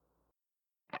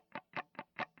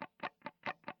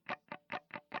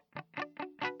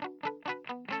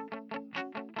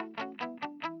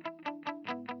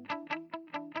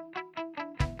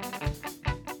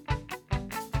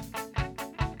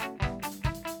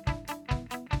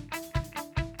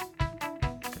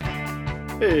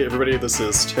Hey everybody, this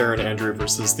is Tara and Andrew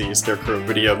versus the Scarecrow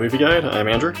Video Movie Guide. I'm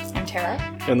Andrew. I'm Tara.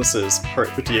 And this is part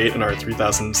 58 in our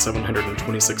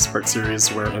 3,726 part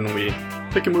series wherein we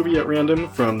pick a movie at random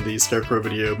from the Scarecrow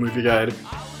Video Movie Guide,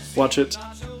 watch it,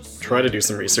 try to do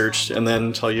some research, and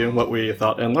then tell you what we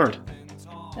thought and learned.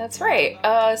 That's right.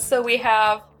 So we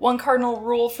have one cardinal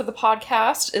rule for the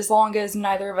podcast. As long as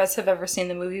neither of us have ever seen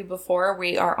the movie before,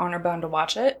 we are honor bound to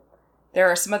watch it. There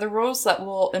are some other rules that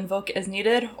we'll invoke as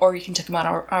needed, or you can check them out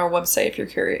on our website if you're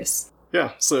curious.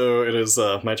 Yeah, so it is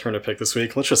my turn to pick this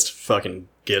week. Let's just fucking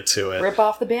get to it. Rip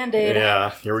off the Band-Aid.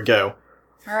 Yeah, here we go.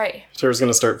 Alright. Tara's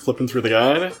gonna start flipping through the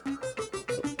guide.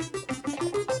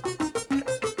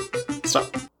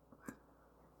 Stop.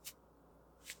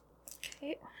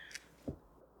 Okay.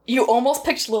 You almost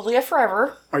picked Lilia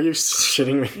Forever. Are you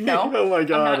shitting me? No. Oh my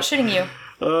god. I'm not shitting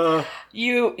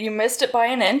you. You missed it by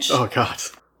an inch. Oh god.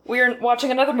 We're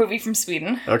watching another movie from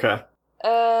Sweden. Okay.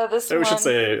 This We one... should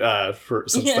say,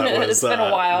 since that was it's been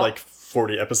a while. like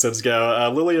 40 episodes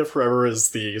ago, Lilia Forever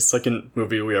is the second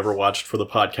movie we ever watched for the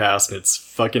podcast, and it's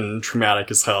fucking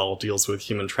traumatic as hell, deals with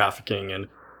human trafficking, and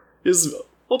is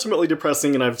ultimately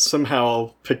depressing, and I've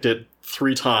somehow picked it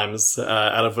 3 times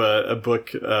out of a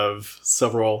book of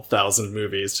several thousand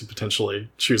movies to potentially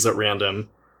choose at random.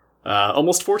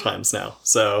 Almost 4 times now,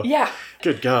 so... Yeah.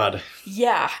 Good god.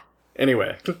 Yeah.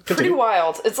 Anyway, pretty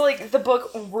wild. It's like the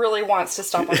book really wants to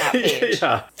stop on that page.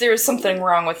 Yeah. There's something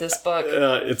wrong with this book.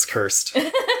 It's cursed. I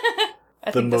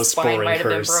the think most the spine boring might have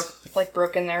curse. been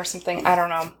broken there or something. I don't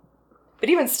know. But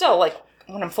even still, like,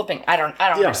 when I'm flipping, I don't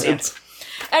understand. It's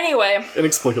Anyway.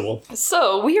 Inexplicable.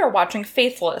 So, we are watching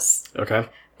Faithless. Okay.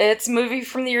 It's a movie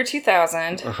from the year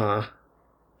 2000. Uh-huh.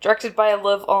 Directed by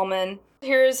Liv Ullmann.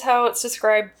 Here's how it's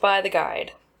described by the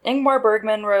guide. Ingmar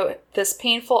Bergman wrote this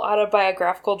painful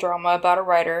autobiographical drama about a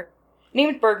writer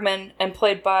named Bergman and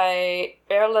played by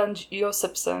Erland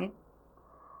Josefsson,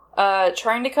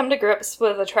 trying to come to grips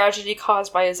with a tragedy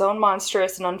caused by his own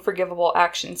monstrous and unforgivable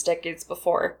actions decades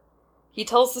before. He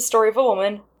tells the story of a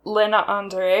woman, Lena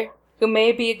Andre, who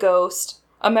may be a ghost,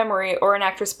 a memory, or an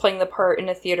actress playing the part in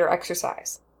a theater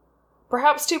exercise.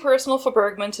 Perhaps too personal for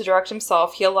Bergman to direct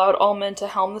himself, he allowed Ullmann to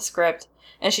helm the script,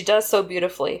 and she does so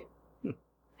beautifully.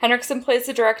 Henriksen plays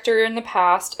the director in the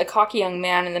past, a cocky young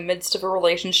man in the midst of a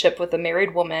relationship with a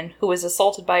married woman who is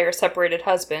assaulted by her separated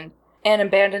husband and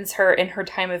abandons her in her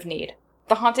time of need.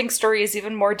 The haunting story is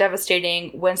even more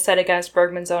devastating when set against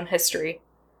Bergman's own history.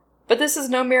 But this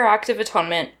is no mere act of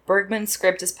atonement. Bergman's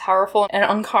script is powerful and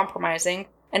uncompromising,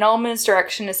 and Ullmann's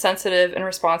direction is sensitive and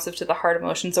responsive to the hard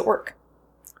emotions at work.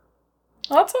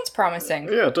 Well, that sounds promising.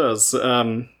 Yeah, it does.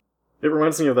 It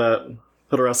reminds me of that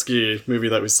Podorowski movie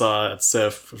that we saw at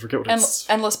SIFF. I forget what it's...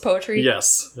 Endless Poetry?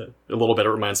 Yes. A little bit. It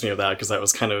reminds me of that, because that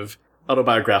was kind of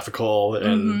autobiographical and...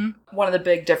 Mm-hmm. One of the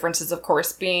big differences, of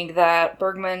course, being that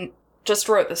Bergman just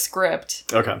wrote the script.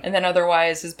 Okay. And then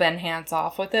otherwise has been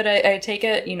hands-off with it, I take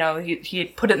it. You know, he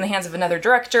put it in the hands of another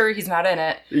director. He's not in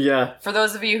it. Yeah. For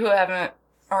those of you who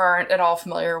aren't at all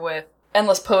familiar with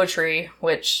Endless Poetry,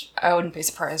 which I wouldn't be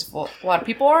surprised if a lot of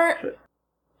people aren't,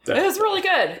 it was really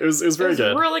good. It was very good.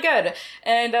 It was really good.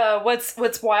 And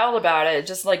what's wild about it,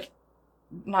 just like,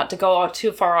 not to go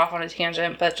too far off on a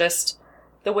tangent, but just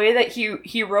the way that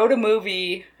he wrote a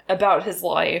movie about his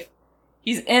life,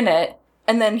 he's in it,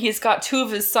 and then he's got 2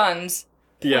 of his sons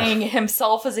playing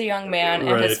himself as a young man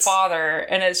and his father,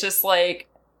 and it's just like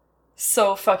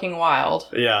so fucking wild.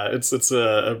 Yeah, it's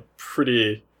a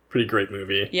pretty great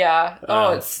movie. Yeah.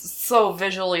 It's so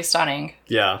visually stunning.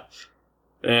 Yeah.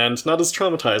 And not as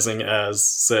traumatizing as,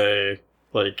 say,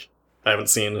 like, I haven't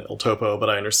seen El Topo, but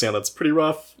I understand that's pretty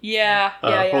rough. Yeah,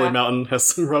 Holy Mountain has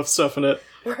some rough stuff in it.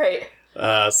 Right.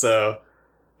 Well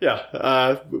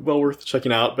worth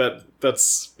checking out, but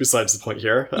that's besides the point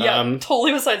here. Yeah,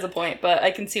 totally besides the point, but I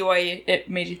can see why it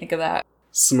made you think of that.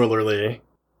 Similarly,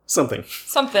 something.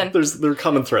 There's a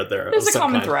common thread there. There's a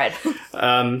common thread.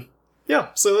 So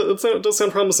it does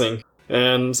sound promising.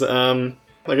 And,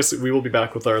 I guess we will be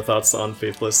back with our thoughts on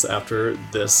Faithless after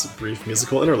this brief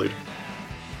musical interlude.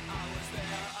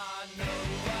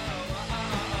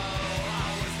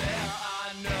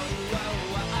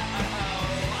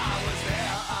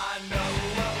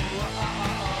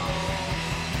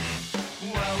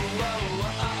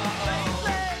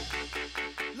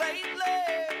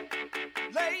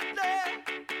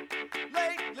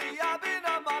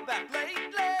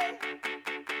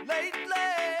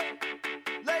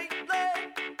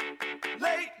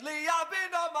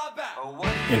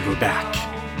 And we're back.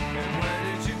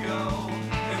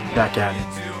 Back at it.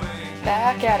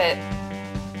 Back at it.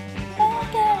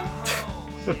 Back at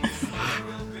it.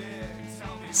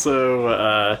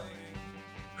 So,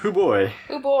 Hoo boy.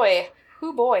 Hoo boy.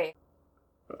 Hoo boy.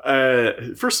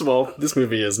 First of all, this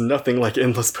movie is nothing like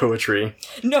Endless Poetry.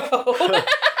 No.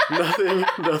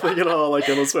 nothing at all like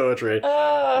Endless Poetry.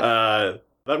 That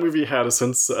movie had a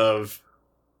sense of,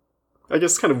 I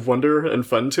guess, kind of wonder and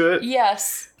fun to it.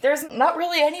 Yes. There's not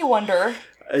really any wonder.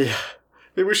 Maybe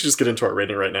we should just get into our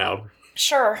rating right now.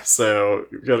 Sure. So,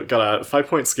 got a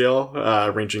 5-point scale,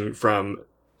 ranging from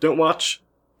don't watch,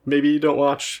 maybe don't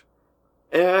watch,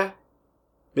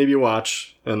 maybe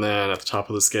watch, and then at the top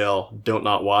of the scale, don't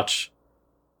not watch.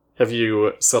 Have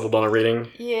you settled on a rating?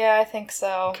 Yeah, I think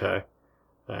so. Okay.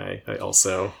 I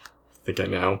also think I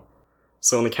know.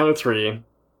 So on the count of 3,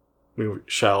 we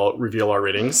shall reveal our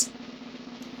ratings.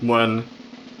 1,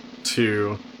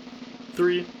 2,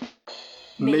 3.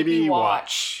 Maybe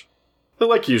watch. But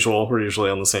like usual, we're usually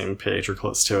on the same page or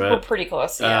close to it. We're pretty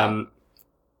close, yeah.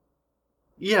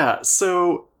 Yeah,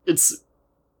 so it's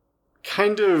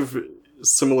kind of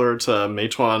similar to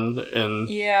Meituan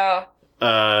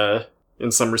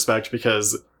in some respect,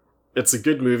 because it's a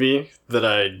good movie that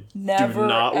I Never, do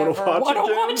not want to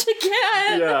watch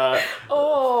again. Yeah.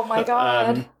 Oh my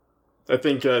god. I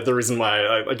think the reason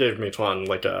why I gave Meituan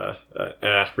like a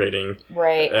rating,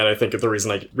 right, and I think the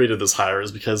reason I rated this higher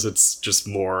is because it's just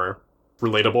more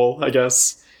relatable, I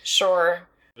guess. Sure.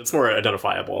 It's more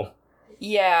identifiable.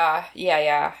 Yeah.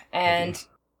 And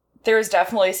there's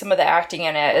definitely some of the acting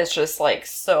in it is just like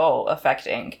so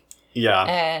affecting. Yeah.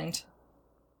 And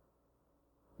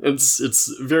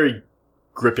it's very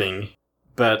gripping,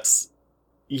 but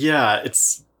yeah,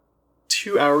 it's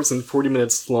 2 hours and 40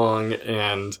 minutes long,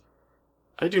 and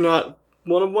I do not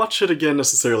want to watch it again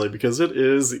necessarily because it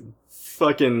is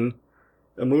fucking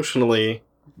emotionally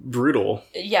brutal.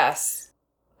 Yes.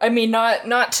 I mean,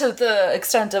 not to the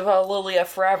extent of Lilia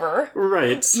Forever.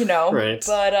 Right. You know. Right.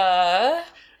 But,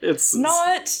 it's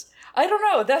not... I don't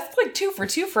know. That's like 2 for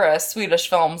 2 for us Swedish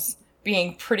films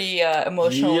being pretty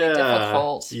emotionally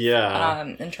difficult. Yeah.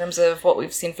 In terms of what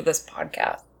we've seen for this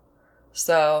podcast.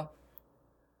 So,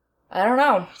 I don't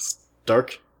know. It's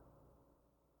dark.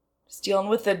 Just dealing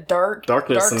with the dark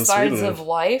sides Sweden. of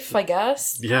life, I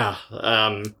guess. Yeah.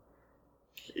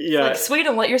 Like,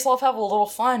 Sweden, let yourself have a little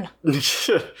fun. You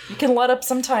can let up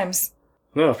sometimes.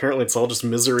 No, apparently it's all just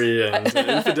misery and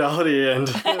infidelity and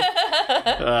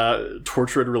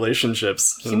tortured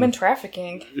relationships. Human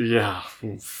trafficking. Yeah.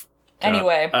 Oof.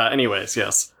 Anyways,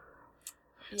 yes.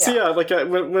 Yeah. So yeah, like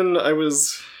when I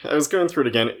was going through it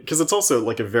again, because it's also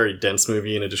like a very dense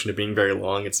movie. In addition to being very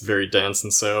long, it's very dense,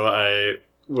 and so I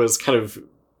was kind of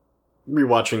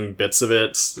rewatching bits of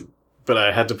it, but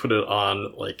I had to put it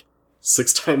on like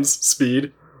 6 times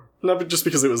speed. Not just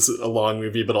because it was a long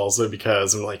movie, but also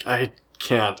because I'm like, I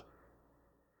can't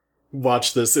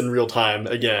watch this in real time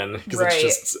again, because Right.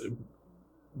 it's just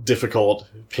difficult,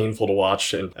 painful to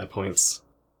watch at points.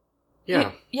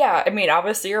 Yeah. Yeah, I mean,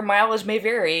 obviously your mileage may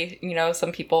vary. You know,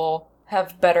 some people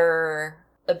have better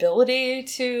ability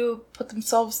to put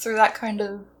themselves through that kind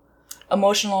of the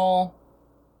emotional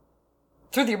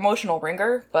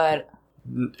ringer, but...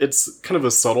 It's kind of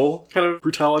a subtle kind of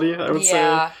brutality, I would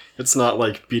say. It's not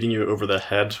like beating you over the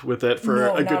head with it for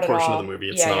a good portion of the movie.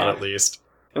 It's not, at least.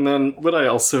 And then what I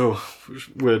also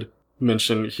would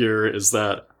mention here is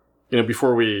that, you know,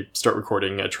 before we start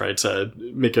recording, I tried to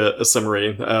make a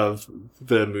summary of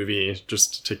the movie,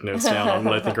 just to take notes down on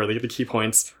what I think are the key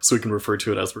points, so we can refer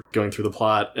to it as we're going through the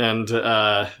plot. And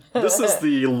this is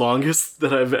the longest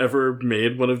that I've ever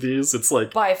made one of these. It's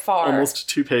like by far almost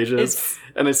 2 pages,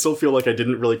 and I still feel like I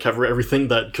didn't really cover everything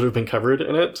that could have been covered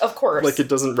in it. Of course. Like, it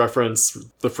doesn't reference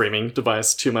the framing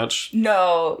device too much.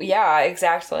 No, yeah,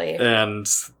 exactly. And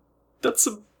that's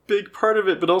a big part of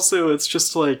it, but also it's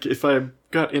just like, if I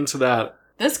got into that...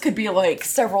 This could be like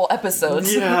several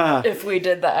episodes if we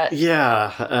did that.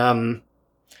 Yeah.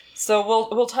 So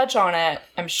we'll touch on it,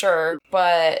 I'm sure,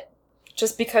 but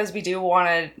just because we do want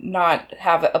to not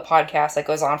have a podcast that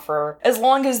goes on for as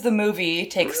long as the movie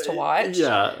takes to watch.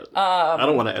 Yeah. I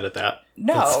don't want to edit that.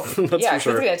 No. That's yeah, for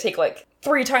sure. it's going to take like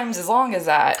 3 times as long as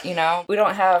that, you know? We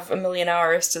don't have a million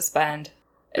hours to spend.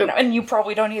 And you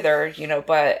probably don't either, you know,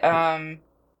 but...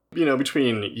 You know,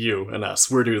 between you and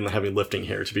us, we're doing the heavy lifting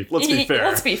here, let's be fair.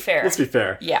 Let's be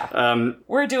fair. Yeah.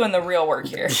 We're doing the real work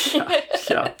here.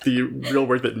 yeah, the real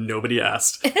work that nobody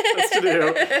asked us to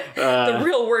do. The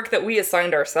real work that we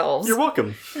assigned ourselves. You're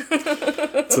welcome.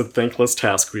 It's a thankless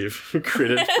task we've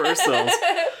created for ourselves.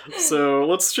 So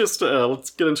let's just, let's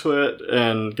get into it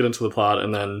and get into the plot,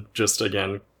 and then just,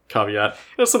 again, caveat.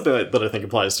 It's something that I think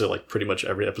applies to like pretty much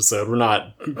every episode. We're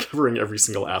not covering every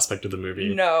single aspect of the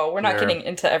movie. No, we're not getting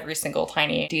into every single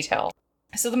tiny detail.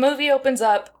 So the movie opens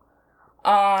up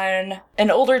on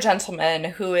an older gentleman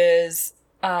who is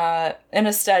in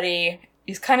a study.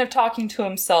 He's kind of talking to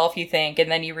himself, you think,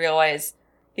 and then you realize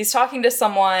he's talking to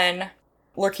someone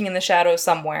lurking in the shadows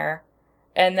somewhere,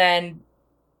 and then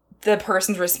the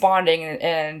person's responding,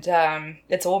 and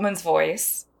it's a woman's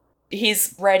voice.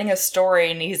 He's writing a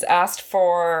story, and he's asked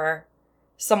for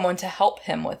someone to help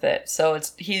him with it. So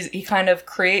he kind of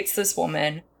creates this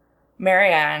woman,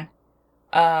 Marianne,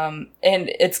 and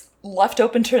it's left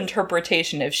open to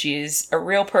interpretation if she's a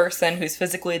real person who's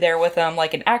physically there with him,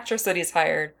 like an actress that he's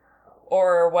hired,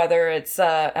 or whether it's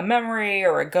a memory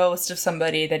or a ghost of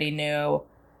somebody that he knew.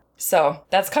 So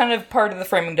that's kind of part of the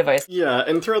framing device. Yeah,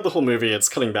 and throughout the whole movie, it's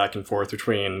cutting back and forth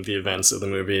between the events of the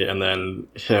movie and then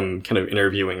him kind of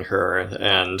interviewing her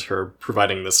and her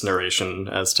providing this narration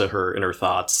as to her inner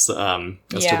thoughts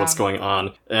as to what's going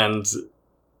on. And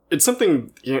it's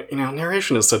something, you know,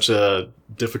 narration is such a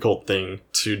difficult thing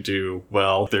to do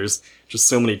well. There's just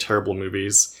so many terrible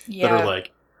movies that are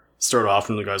like, start off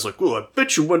and the guy's like, well, I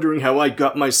bet you're wondering how I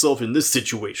got myself in this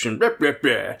situation. Rah, rah,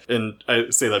 rah. And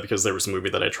I say that because there was a movie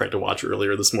that I tried to watch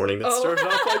earlier this morning that started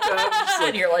off like that.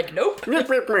 And you're like, nope. Rah,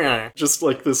 rah, rah. Just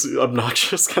like this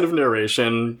obnoxious kind of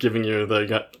narration, giving you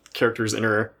the character's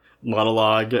inner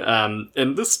monologue.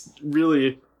 And this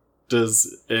really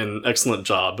does an excellent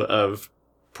job of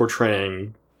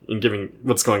portraying and giving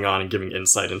what's going on and giving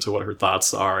insight into what her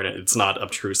thoughts are. And it's not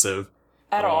obtrusive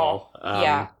at all.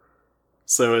 Yeah.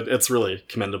 So it's really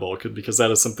commendable because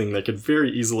that is something that could very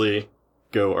easily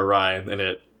go awry, and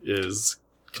it is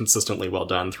consistently well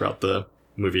done throughout the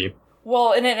movie.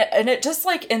 Well, and it just,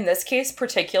 like, in this case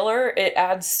particular, it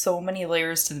adds so many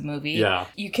layers to the movie. Yeah.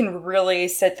 You can really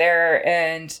sit there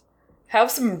and have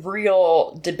some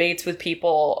real debates with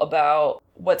people about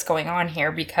what's going on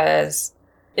here, because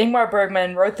Ingmar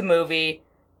Bergman wrote the movie.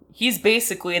 He's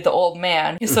basically the old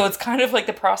man. So it's kind of like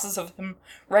the process of him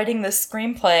writing this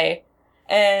screenplay.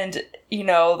 And, you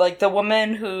know, like, the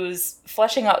woman who's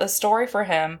fleshing out the story for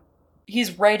him,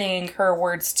 he's writing her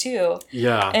words too.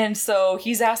 Yeah. And so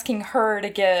he's asking her to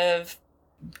give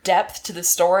depth to the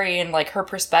story and, like, her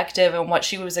perspective and what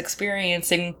she was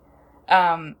experiencing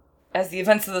as the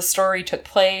events of the story took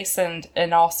place, and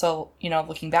also, you know,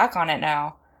 looking back on it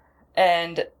now.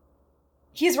 And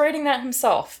he's writing that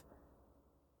himself.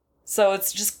 So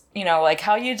it's just, you know, like,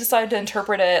 how you decide to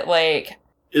interpret it, like,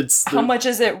 how much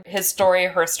is it his story,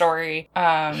 her story?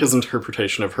 His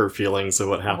interpretation of her feelings of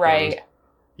what happened. Right.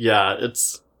 Yeah,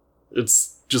 it's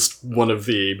just one of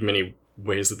the many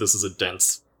ways that this is a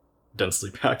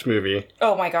densely packed movie.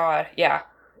 Oh my god, yeah.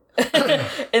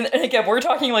 and again, we're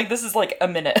talking like this is like a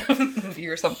minute movie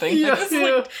or something. Yeah, like, this is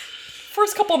like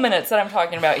first couple minutes that I'm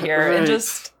talking about here, right. And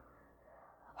just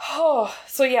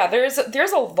so yeah, there's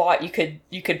a lot you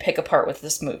could pick apart with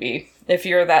this movie if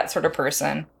you're that sort of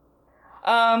person.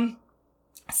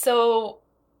 So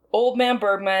old man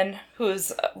Bergman,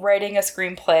 who's writing a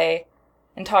screenplay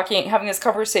and having this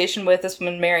conversation with this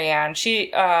woman, Marianne,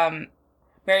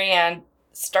 Marianne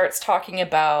starts talking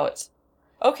about,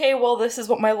 okay, well, this is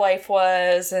what my life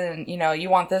was, and, you know, you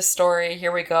want this story,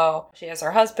 here we go. She has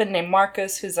her husband named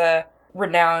Marcus, who's a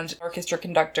renowned orchestra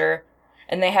conductor,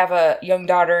 and they have a young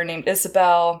daughter named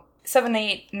Isabel, 7,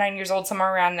 8, 9 years old,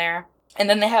 somewhere around there. And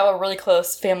then they have a really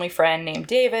close family friend named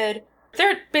David.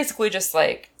 They're basically just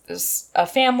like a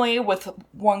family with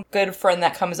one good friend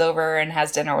that comes over and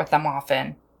has dinner with them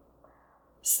often.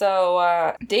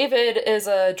 So David is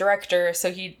a director,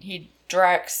 so he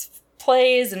directs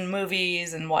plays and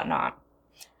movies and whatnot.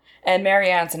 And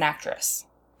Marianne's an actress.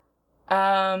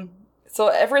 So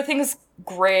everything's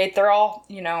great. They're all,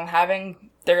 you know, having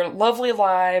their lovely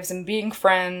lives and being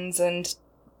friends and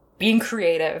being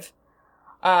creative.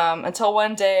 Until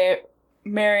one day,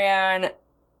 Marianne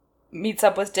meets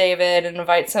up with David and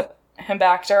invites him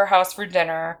back to her house for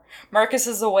dinner. Marcus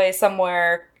is away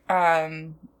somewhere,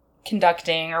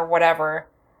 conducting or whatever.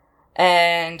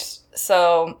 And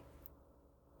so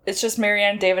it's just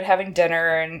Marianne and David having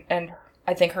dinner, and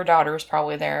I think her daughter is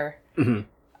probably there. Mm-hmm.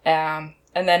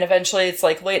 And then eventually it's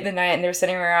like late in the night and they're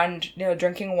sitting around, you know,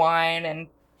 drinking wine, and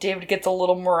David gets a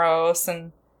little morose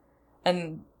and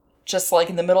just like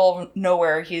in the middle of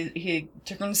nowhere, he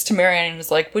turns to Marianne and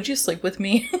is like, "Would you sleep with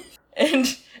me?" and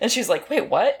she's like, "Wait,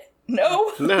 what?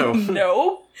 No, no,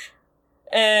 no."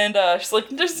 And she's like,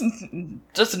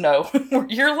 "Just no.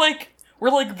 we're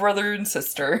like brother and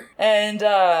sister."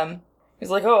 And he's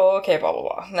like, "Oh, okay, blah blah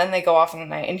blah." And then they go off in the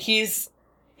night, and he's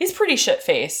pretty shit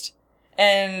faced.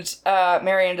 And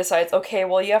Marianne decides, okay,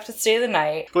 well, you have to stay the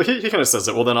night. Well, he kind of says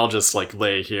it. Well, then I'll just like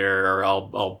lay here, or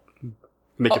I'll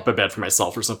make up a bed for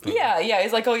myself or something. Yeah.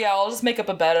 He's like, oh yeah, I'll just make up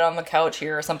a bed on the couch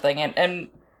here or something. And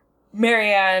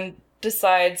Marianne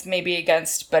decides, maybe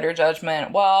against better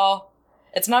judgment, well,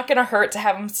 it's not gonna hurt to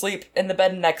have him sleep in the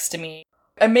bed next to me.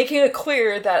 I'm making it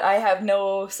clear that I have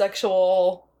no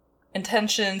sexual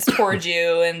intentions towards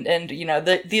you, and you know,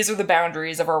 these are the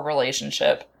boundaries of our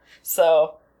relationship.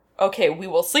 So, okay, we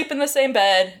will sleep in the same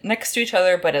bed next to each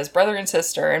other, but as brother and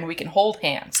sister, and we can hold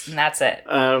hands, and that's it.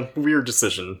 Weird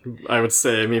decision. I would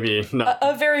say maybe not.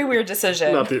 A very weird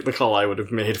decision. Not the call I would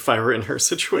have made if I were in her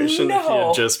situation. No. If you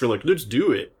had just been like, let's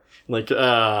do it. Like,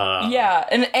 Yeah,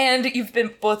 and you've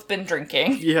both been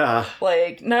drinking. Yeah.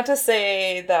 Like, not to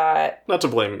say that... Not to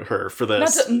blame her for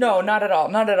this. No, not at all.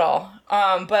 Not at all.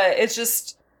 But it's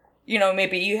just, you know,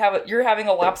 maybe you're having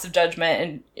a lapse of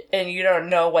judgment and you don't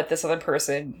know what this other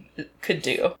person could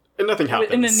do. And nothing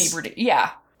happens. In inebriety.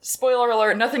 Yeah. Spoiler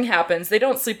alert, nothing happens. They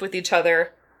don't sleep with each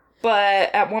other.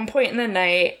 But at one point in the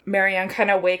night, Marianne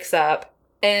kind of wakes up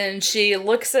and she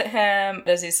looks at him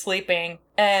as he's sleeping.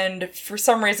 And for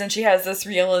some reason, she has this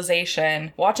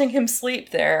realization, watching him sleep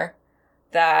there,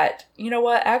 that, you know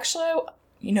what, actually,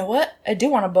 I do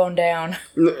want to bone down.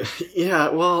 Yeah,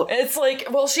 well... It's like,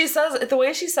 well, she says, the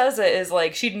way she says it is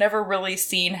like, she'd never really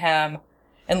seen him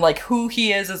and like who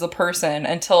he is as a person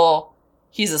until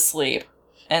he's asleep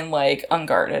and like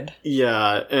unguarded.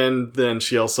 Yeah, and then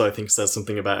she also, I think, says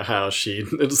something about how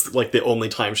it's like the only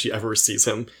time she ever sees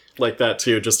him like that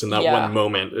too, just in that one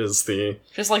moment is the...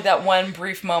 Just like that one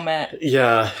brief moment.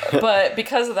 Yeah. But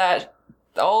because of that,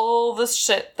 all this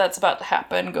shit that's about to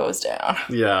happen goes down.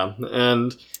 Yeah,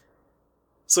 and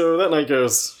so that night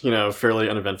goes, you know, fairly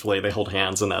uneventfully. They hold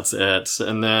hands and that's it.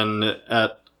 And then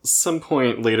at some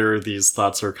point later, these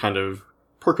thoughts are kind of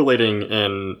percolating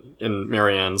in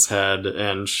Marianne's head,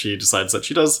 and she decides that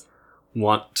she does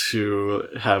want to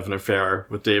have an affair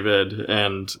with David,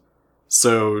 and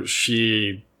so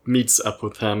she meets up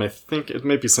with him. I think it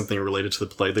might be something related to the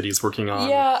play that he's working on.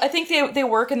 Yeah, I think they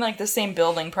work in like the same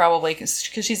building probably, because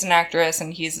she's an actress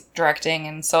and he's directing,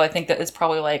 and so I think that it's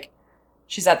probably like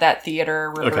she's at that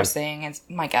theater rehearsing. It's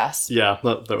my guess. Yeah,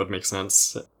 that would make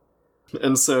sense.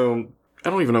 And so I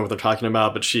don't even know what they're talking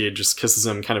about, but she just kisses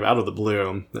him kind of out of the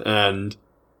blue, and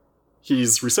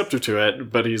he's receptive to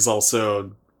it, but he's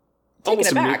also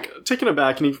taken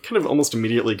aback, and he kind of almost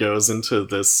immediately goes into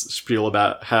this spiel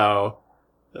about how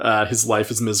his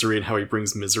life is misery and how he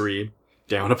brings misery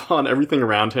down upon everything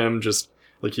around him, just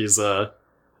like he's a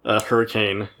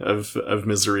hurricane of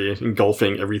misery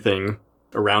engulfing everything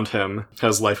around him. How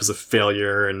his life is a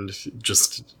failure, and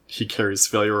just he carries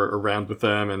failure around with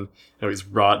him, and how he's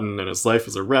rotten and his life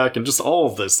is a wreck, and just all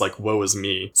of this like woe is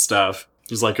me stuff.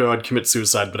 He's like, oh, I'd commit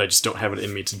suicide, but I just don't have it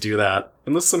in me to do that.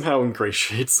 And this somehow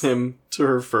ingratiates him to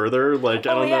her further. Like,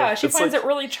 I don't know. Yeah, she finds it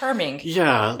really charming.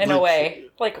 Yeah. In a way.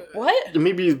 Like, what?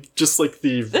 Maybe just like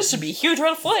This should be huge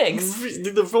red flags.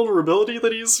 The vulnerability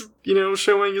that he's, you know,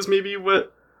 showing is maybe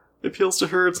what appeals to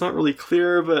her. It's not really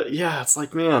clear, but yeah, it's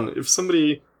like, man, if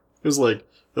somebody was like,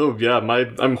 oh yeah,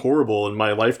 I'm horrible and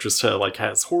my life just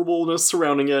has horribleness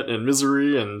surrounding it and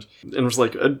misery and was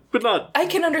like, but not... I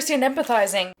can understand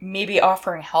empathizing, maybe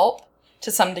offering help to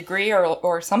some degree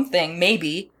or something,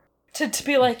 maybe, to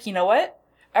be like, you know what?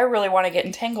 I really want to get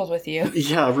entangled with you.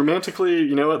 Yeah, romantically,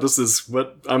 you know what? This is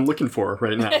what I'm looking for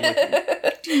right now.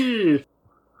 Like,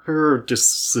 her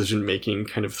decision-making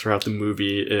kind of throughout the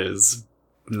movie is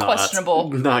questionable.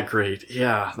 Not great,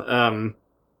 yeah.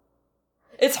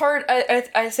 It's hard.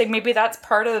 I say maybe that's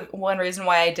part of one reason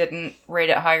why I didn't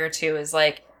rate it higher too, is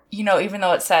like, you know, even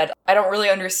though it said, I don't really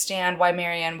understand why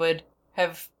Marianne would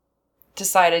have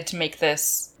decided to make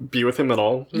this... Be with him at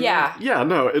all? Yeah. Yeah,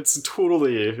 no, it's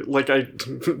totally, like, I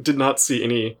did not see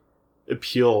any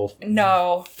appeal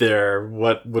there.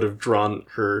 What would have drawn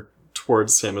her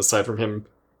towards him, aside from him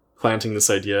planting this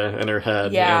idea in her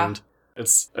head? Yeah. And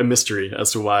it's a mystery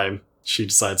as to why she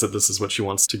decides that this is what she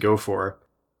wants to go for.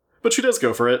 But she does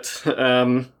go for it,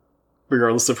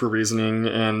 regardless of her reasoning,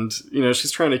 and, you know, she's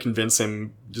trying to convince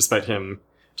him, despite him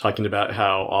talking about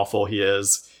how awful he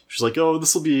is. She's like, oh,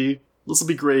 this'll be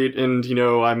great, and, you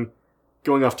know, I'm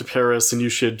going off to Paris, and you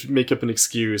should make up an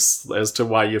excuse as to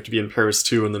why you have to be in Paris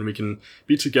too, and then we can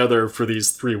be together for these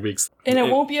 3 weeks. And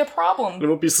it won't be a problem. It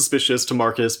won't be suspicious to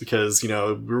Marcus, because, you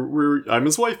know, I'm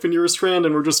his wife and you're his friend,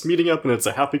 and we're just meeting up, and it's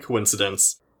a happy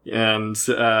coincidence. And,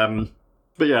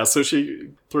 but yeah, so she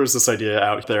throws this idea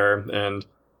out there, and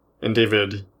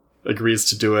David agrees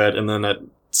to do it, and then at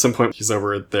some point he's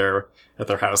over at their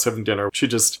house having dinner. She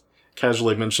just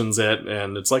casually mentions it,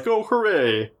 and it's like, oh,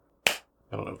 hooray!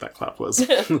 I don't know what that clap was.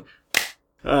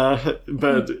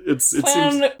 But it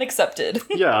Plan seems... accepted.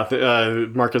 Yeah,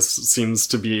 Marcus seems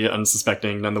to be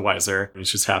unsuspecting, none the wiser.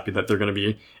 He's just happy that they're going to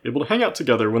be able to hang out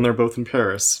together when they're both in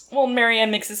Paris. Well,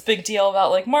 Marianne makes this big deal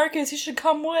about, like, Marcus, you should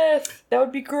come with. That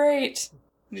would be great.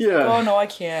 He's Yeah. like, oh, no, I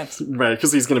can't. Right,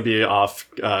 because he's going to be off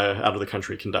out of the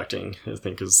country conducting, I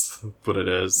think is what it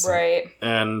is. Right.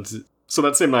 And so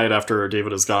that same night after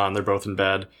David is gone, they're both in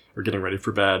bed, or getting ready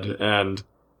for bed, and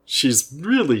she's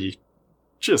really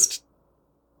just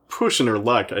pushing her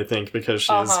luck, I think, because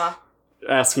she's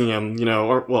asking him,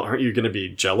 aren't you going to be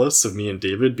jealous of me and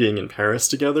David being in Paris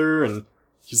together? And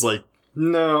he's like,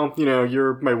 no,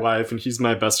 you're my wife and he's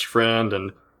my best friend,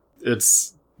 and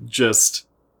it's just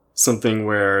something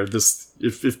where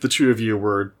if the two of you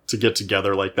were to get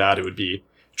together like that, it would be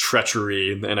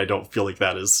treachery, and I don't feel like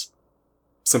that is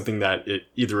something that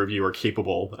either of you are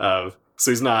capable of. So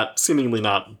he's seemingly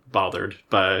not bothered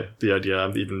by the idea,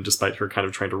 even despite her kind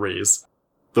of trying to raise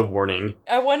the warning.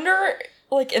 I wonder,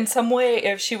 like, in some way,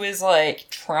 if she was, like,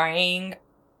 trying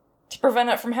to prevent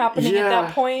it from happening at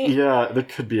that point. Yeah, there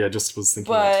could be. I just was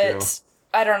thinking that too. But,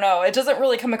 I don't know. It doesn't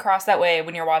really come across that way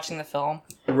when you're watching the film.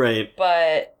 Right.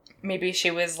 But maybe she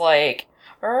was like,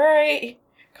 alright,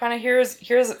 kind of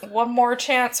here's one more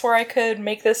chance where I could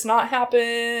make this not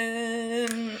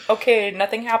happen. Okay,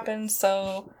 nothing happened,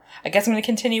 so I guess I'm going to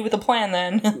continue with the plan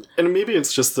then. And maybe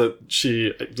it's just that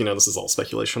she, this is all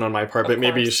speculation on my part, but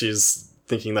maybe she's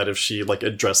thinking that if she, like,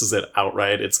 addresses it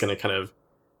outright, it's going to kind of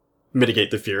mitigate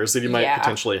the fears that he might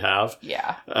potentially have.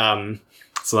 Yeah.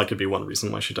 So that could be one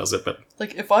reason why she does it, but...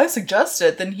 Like, if I suggest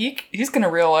it, then he's going to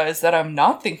realize that I'm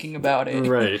not thinking about it.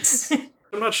 Right.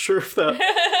 I'm not sure if that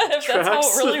if tracks, that's how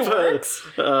it really works.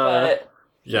 But,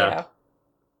 yeah.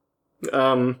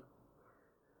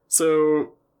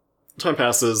 So... time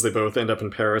passes, they both end up in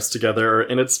Paris together,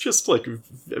 and it's just, like,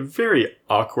 a very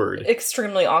awkward...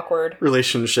 extremely awkward.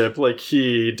 ...relationship. Like,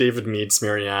 David meets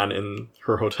Marianne in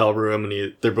her hotel room,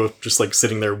 and they're both just, like,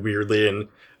 sitting there weirdly and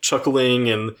chuckling,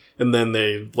 and then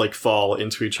they, like, fall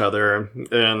into each other,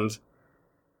 and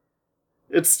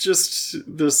it's just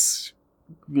this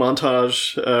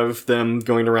montage of them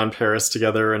going around Paris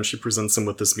together, and she presents him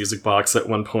with this music box at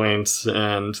one point,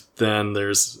 and then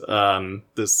there's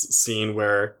this scene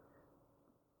where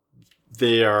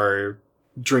they are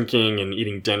drinking and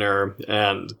eating dinner,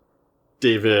 and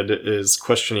David is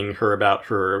questioning her about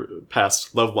her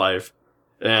past love life,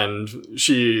 and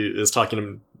she is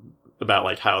talking about,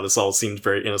 like, how this all seemed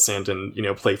very innocent and,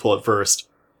 playful at first.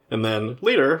 And then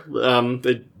later,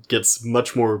 it gets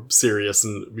much more serious,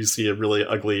 and we see a really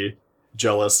ugly,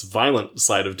 jealous, violent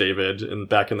side of David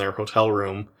back in their hotel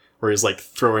room, where he's, like,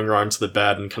 throwing her onto the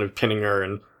bed and kind of pinning her,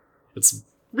 and it's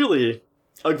really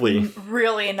ugly.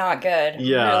 Really not good.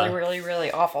 Yeah. Really, really,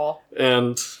 really awful.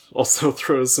 And also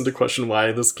throws into question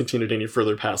why this continued any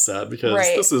further past that, because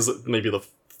this is maybe the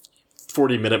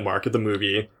 40-minute mark of the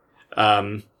movie,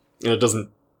 and it doesn't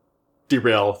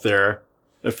derail their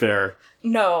affair.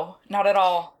 No, not at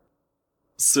all.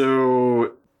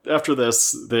 So after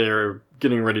this, they're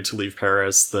getting ready to leave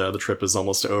Paris. The trip is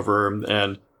almost over,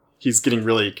 and he's getting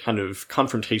really kind of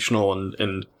confrontational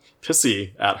and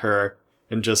pissy at her,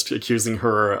 and just accusing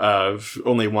her of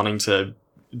only wanting to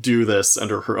do this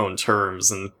under her own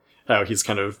terms, and how he's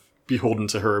kind of beholden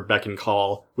to her beck and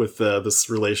call with this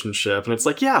relationship. And it's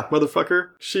like, yeah, motherfucker,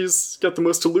 she's got the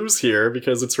most to lose here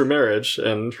because it's her marriage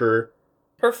and her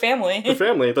family. Her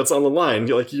family that's on the line.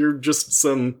 You're just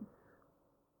some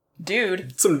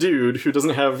dude who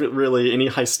doesn't have really any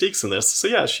high stakes in this. So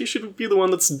yeah, she should be the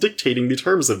one that's dictating the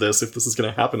terms of this if this is going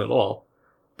to happen at all.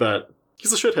 But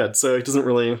he's a shithead, so he doesn't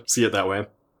really see it that way.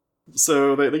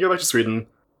 So they go back to Sweden,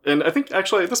 and I think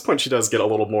actually at this point she does get a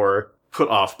little more put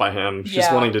off by him.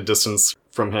 She's wanting to distance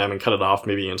from him and cut it off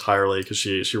maybe entirely, because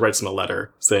she writes him a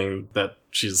letter saying that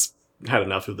she's had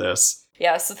enough of this.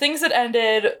 Yeah, so things had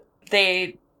ended.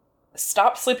 They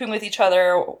stopped sleeping with each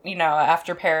other,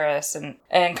 after Paris,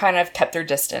 and kind of kept their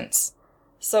distance.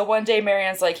 So one day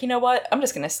Marianne's like, you know what, I'm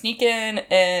just going to sneak in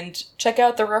and check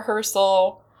out the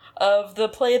rehearsal of the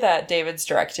play that David's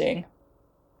directing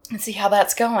and see how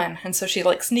that's going. And so she,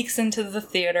 like, sneaks into the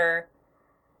theater.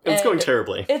 And it's going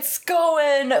terribly. It's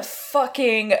going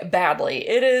fucking badly.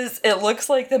 It looks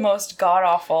like the most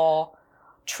god-awful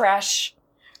trash,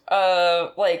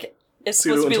 it's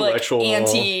supposed to be, like,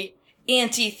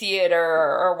 anti-theater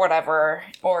or whatever,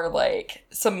 or, like,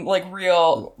 some, like,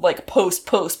 real, like, post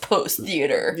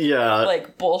theater. Yeah.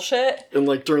 Like, bullshit. And,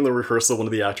 like, during the rehearsal, one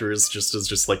of the actors is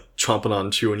just, like, chomping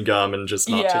on chewing gum and just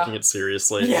not taking it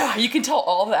seriously. Yeah, you can tell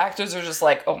all the actors are just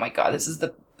like, oh my god, this is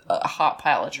the a hot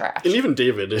pile of trash. And even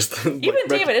David is...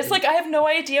 David, it's like, I have no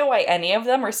idea why any of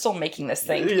them are still making this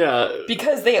thing. Yeah.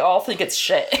 Because they all think it's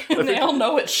shit. And they all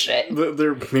know it's shit.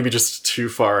 They're maybe just too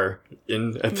far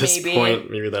in at this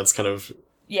point. Maybe that's kind of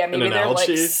maybe they're, like,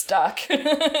 stuck.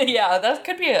 Yeah, that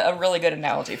could be a really good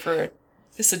analogy for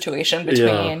the situation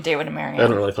between David and Marianne. I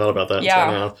hadn't really thought about that until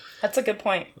now. That's a good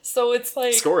point. So it's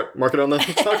like... Score it. Mark it on the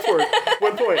chalkboard.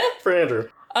 1 point for Andrew.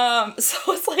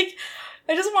 So it's like...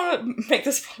 I just want to make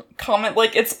this comment,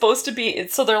 like, it's supposed to be...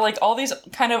 So they're, like, all these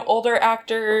kind of older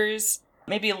actors,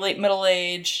 maybe late middle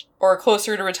age, or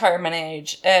closer to retirement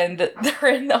age, and they're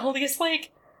in all these,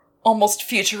 like... almost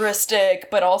futuristic,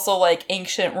 but also, like,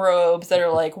 ancient robes that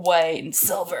are, like, white and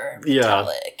silver and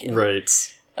metallic. And,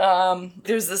 right.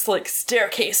 There's this, like,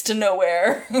 staircase to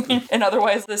nowhere. And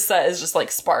otherwise this set is just,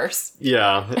 like, sparse.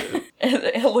 Yeah.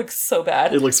 It looks so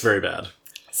bad. It looks very bad.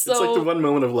 So, it's like the one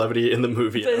moment of levity in the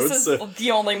movie. This is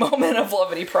the only moment of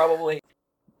levity, probably.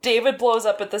 David blows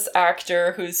up at this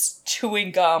actor who's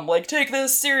chewing gum, like, take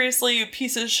this seriously, you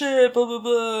piece of shit, blah, blah,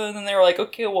 blah. And then they were like,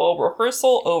 okay, well,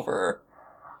 rehearsal over.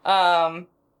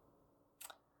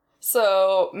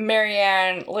 So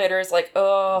Marianne later is like,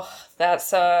 oh, that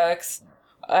sucks.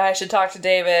 I should talk to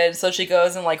David. So she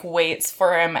goes and, like, waits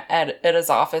for him at his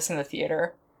office in the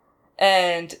theater.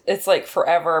 And it's, like,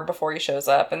 forever before he shows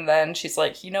up. And then she's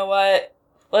like, you know what?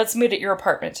 Let's meet at your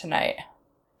apartment tonight.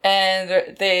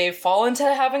 And they fall into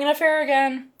having an affair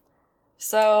again.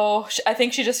 So I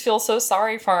think she just feels so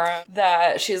sorry for him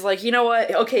that she's like, you know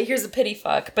what? Okay, here's a pity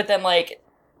fuck. But then, like,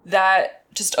 that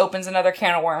just opens another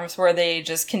can of worms where they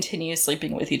just continue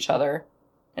sleeping with each other.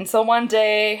 And so one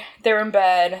day, they're in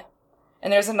bed,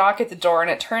 and there's a knock at the door, and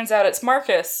it turns out it's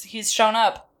Marcus. He's shown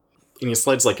up. And he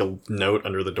slides, like, a note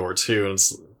under the door, too, and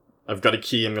it's, I've got a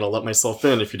key, I'm gonna let myself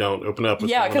in if you don't open up within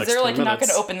the next 10 minutes. Yeah, because they're, like, not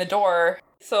gonna open the door.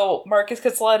 So Marcus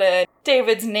gets let in.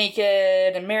 David's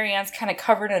naked, and Marianne's kind of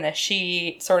covered in a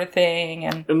sheet, sort of thing,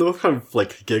 and they're both kind of,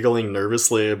 like, giggling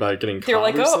nervously about getting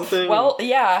caught or something. Well,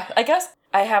 yeah, I guess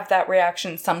I have that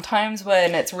reaction sometimes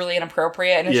when it's really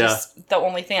inappropriate, and it's just the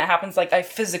only thing that happens, like, I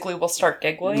physically will start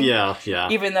giggling. Yeah.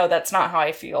 Even though that's not how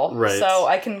I feel. Right. So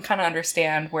I can kind of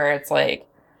understand where it's, like,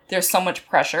 there's so much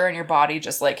pressure and your body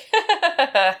just, like,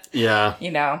 yeah.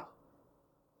 You know?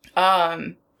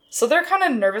 So they're kind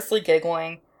of nervously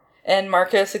giggling, and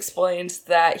Marcus explains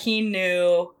that he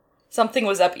knew something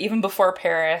was up even before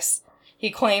Paris. He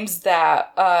claims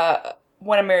that,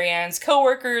 one of Marianne's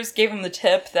coworkers gave him the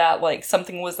tip that, like,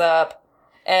 something was up,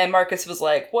 and Marcus was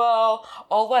like, well,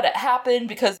 I'll let it happen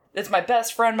because it's my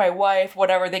best friend, my wife,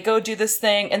 whatever. They go do this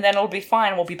thing, and then it'll be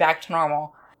fine. We'll be back to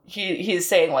normal. He's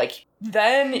saying, like,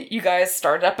 then you guys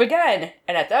started up again,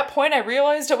 and at that point I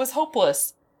realized it was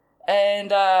hopeless.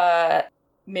 And,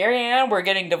 Marianne, we're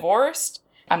getting divorced.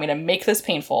 I'm gonna make this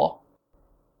painful.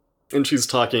 And when she's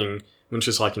talking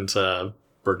to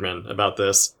Bergman about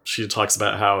this, she talks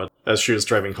about how, as she was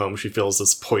driving home, she feels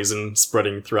this poison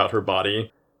spreading throughout her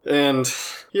body. And,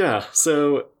 yeah,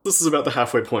 so this is about the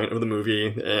halfway point of the movie,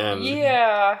 and...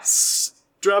 Yeah.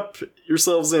 Strap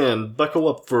yourselves in. Buckle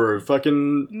up for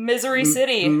fucking... Misery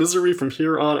City. Misery from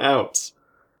here on out.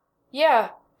 Yeah.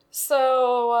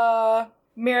 So,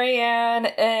 Marianne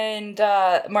and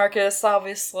Marcus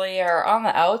obviously are on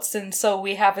the outs, and so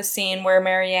we have a scene where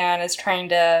Marianne is trying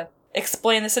to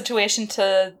explain the situation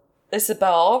to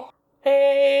Isabel.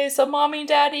 Hey, so mommy and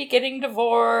daddy getting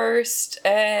divorced,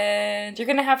 and you're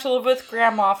gonna have to live with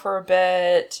grandma for a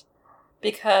bit,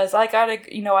 because I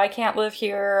can't live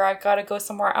here, I've gotta go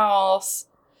somewhere else.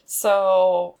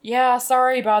 So, yeah,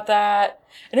 sorry about that.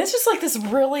 And it's just, like, this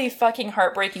really fucking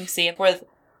heartbreaking scene with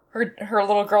her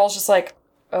little girl's just like,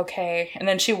 okay. And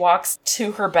then she walks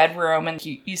to her bedroom, and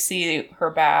you see her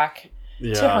back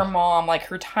to her mom, like,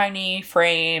 her tiny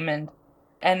frame, and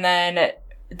then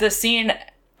the scene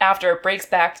after it breaks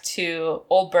back to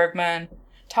old Bergman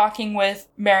talking with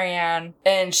Marianne,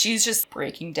 and she's just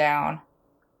breaking down.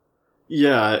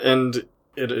 Yeah, and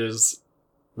it is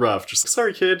rough. Just,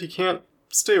 sorry kid, you can't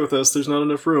stay with us, there's not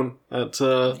enough room at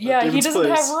David's he doesn't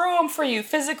place. have room for you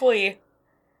physically.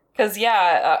 Because,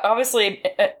 obviously...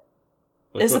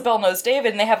 Isabel knows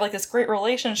David, and they have, like, this great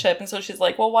relationship, and so she's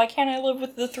like, well, why can't I live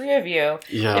with the three of you?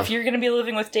 Yeah. If you're gonna be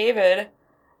living with David.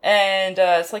 And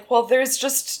it's like, well, there's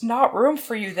just not room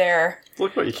for you there.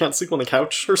 Look, what, you can't sleep on the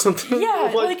couch or something?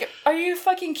 Yeah, like, are you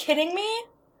fucking kidding me?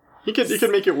 You could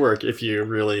make it work if you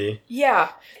really...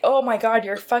 Yeah. Oh my god,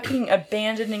 you're fucking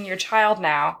abandoning your child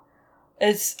now.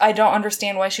 I don't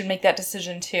understand why she'd make that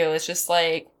decision, too. It's just,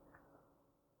 like,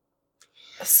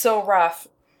 so rough.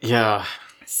 Yeah.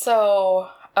 So,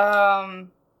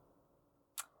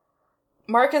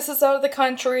 Marcus is out of the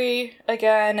country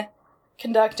again,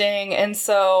 conducting, and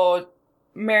so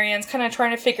Marianne's kind of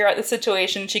trying to figure out the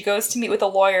situation. She goes to meet with a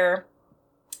lawyer.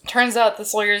 Turns out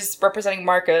this lawyer's representing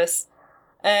Marcus,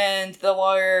 and the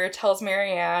lawyer tells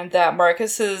Marianne that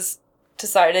Marcus has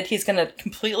decided he's going to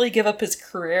completely give up his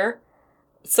career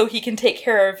so he can take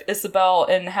care of Isabel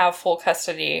and have full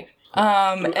custody.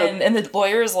 And the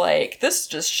lawyer's like, this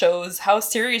just shows how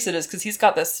serious it is, because he's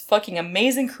got this fucking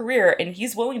amazing career and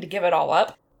he's willing to give it all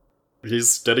up.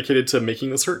 He's dedicated to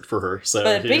making this hurt for her. So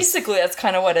but basically that's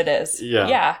kind of what it is.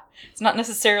 Yeah. It's not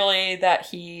necessarily that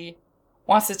he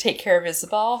wants to take care of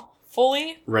Isabel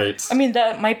fully. Right. I mean,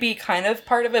 that might be kind of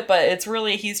part of it, but it's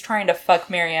really he's trying to fuck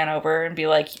Marianne over and be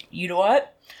like, you know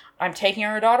what? I'm taking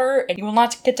her daughter and you will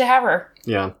not get to have her.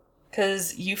 Yeah.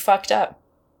 Because you fucked up.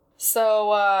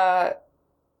 So,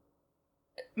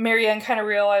 Marianne kind of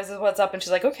realizes what's up and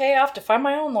she's like, okay, I have to find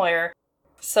my own lawyer.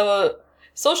 So,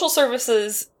 Social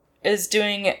Services is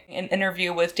doing an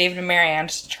interview with David and Marianne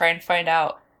to try and find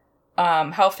out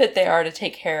how fit they are to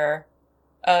take care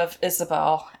of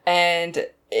Isabel. And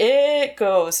it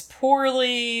goes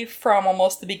poorly from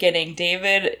almost the beginning.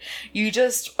 David, you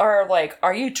just are like,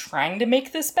 are you trying to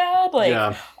make this bad? Like,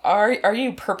 yeah. Are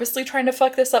you purposely trying to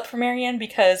fuck this up for Marianne?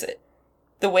 Because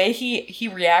the way he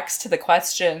reacts to the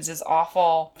questions is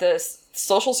awful. This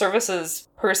social services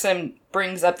person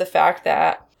brings up the fact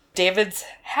that David's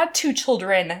had 2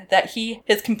 children that he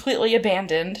has completely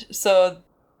abandoned, so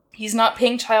he's not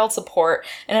paying child support.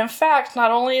 And in fact,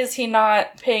 not only is he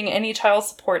not paying any child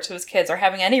support to his kids or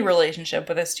having any relationship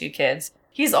with his 2 kids,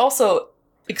 he's also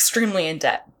extremely in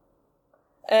debt.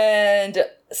 And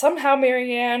somehow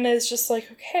Marianne is just like,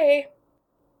 okay,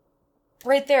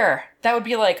 right there. That would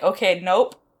be like, okay,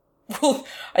 nope.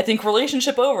 I think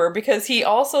relationship over, because he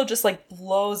also just like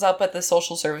blows up at the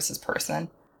social services person.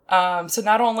 So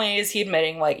not only is he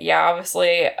admitting like, yeah,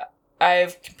 obviously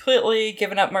I've completely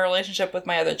given up my relationship with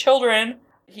my other children,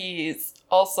 he's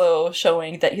also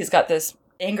showing that he's got this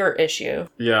anger issue.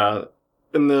 Yeah.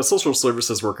 And the social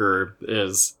services worker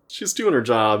she's doing her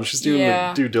job, she's doing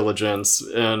the due diligence,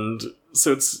 and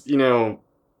so it's,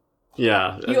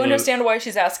 yeah. You understand why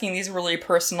she's asking these really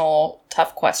personal,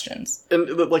 tough questions. And,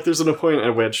 like, there's a point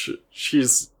at which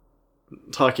she's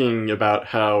talking about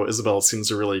how Isabel seems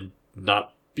to really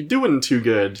not be doing too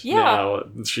good now.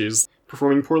 She's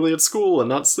performing poorly at school and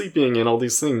not sleeping and all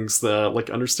these things that, like,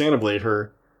 understandably,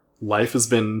 her life has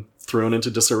been thrown into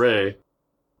disarray.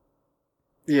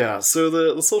 Yeah, so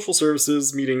the social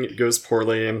services meeting goes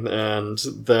poorly, and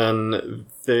then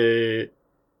they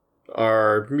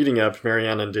are meeting up,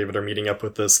 Marianne and David are meeting up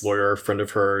with this lawyer friend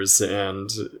of hers, and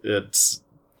it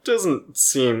doesn't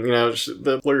seem,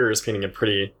 the lawyer is painting a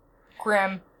pretty...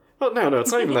 grim. Well, no,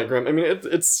 it's not even that grim. I mean,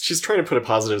 she's trying to put a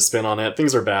positive spin on it.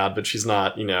 Things are bad, but she's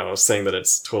not, saying that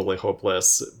it's totally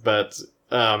hopeless. But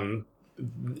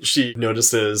she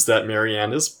notices that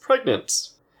Marianne is pregnant.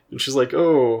 And she's like,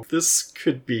 oh, this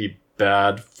could be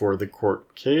bad for the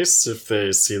court case if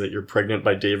they see that you're pregnant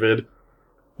by David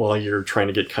while you're trying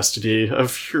to get custody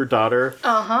of your daughter.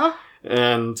 Uh-huh.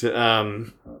 And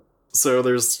so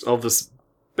there's all this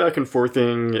back and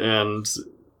forthing, and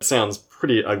it sounds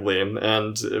pretty ugly.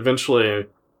 And eventually,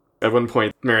 at one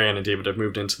point, Marianne and David have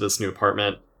moved into this new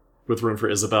apartment with room for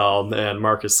Isabel, and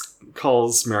Marcus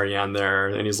calls Marianne there,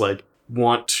 and he's like,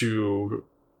 want to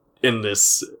end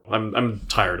this. I'm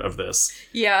tired of this.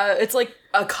 Yeah, it's like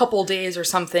a couple days or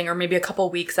something, or maybe a couple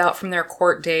weeks out from their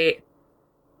court date.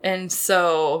 And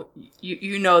so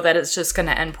you know that it's just going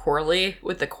to end poorly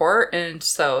with the court, and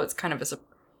so it's kind of a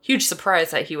huge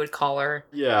surprise that he would call her.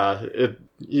 Yeah,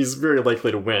 he's very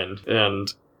likely to win,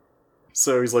 and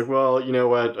so he's like, well, you know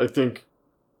what, I think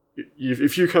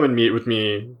if you come and meet with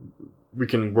me, we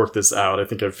can work this out. I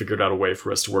think I've figured out a way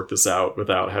for us to work this out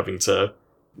without having to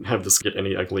have this get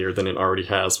any uglier than it already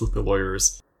has with the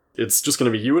lawyers. It's just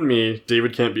going to be you and me,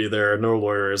 David can't be there, no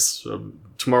lawyers,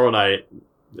 tomorrow night,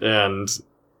 and...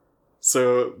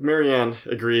 So Marianne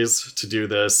agrees to do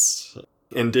this,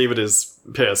 and David is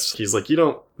pissed. He's like, you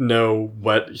don't know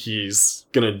what he's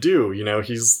gonna do,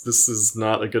 this is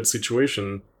not a good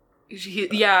situation.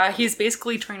 He's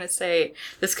basically trying to say,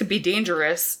 this could be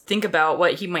dangerous. Think about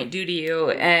what he might do to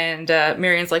you. And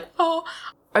Marianne's like, well,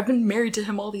 I've been married to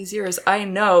him all these years. I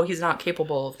know he's not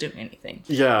capable of doing anything.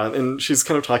 Yeah, and she's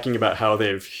kind of talking about how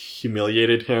they've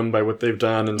humiliated him by what they've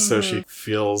done, and so she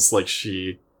feels like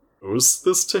she owes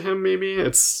this to him, maybe?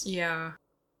 Yeah.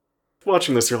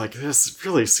 Watching this, you're like, this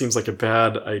really seems like a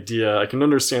bad idea. I can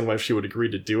understand why she would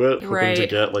agree to do it, hoping to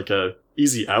get, like, a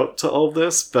easy out to all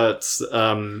this, but,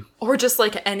 or just,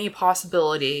 like, any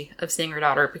possibility of seeing her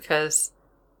daughter, because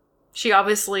she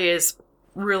obviously is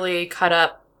really cut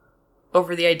up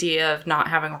over the idea of not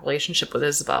having a relationship with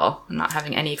Isabel and not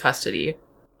having any custody.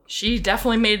 She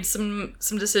definitely made some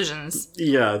decisions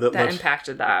that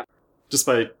impacted that.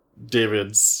 Despite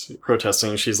David's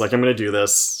protesting, she's like, I'm going to do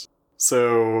this.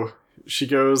 So she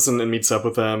goes and meets up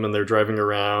with them, and they're driving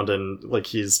around, and like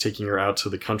he's taking her out to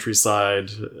the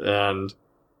countryside, and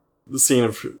the scene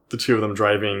of the two of them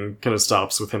driving kind of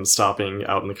stops with him stopping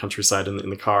out in the countryside in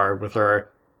the car with her,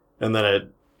 and then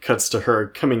it cuts to her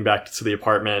coming back to the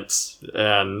apartment,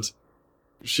 and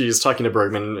she's talking to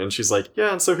Bergman, and she's like,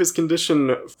 yeah, and so his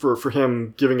condition for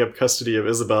him giving up custody of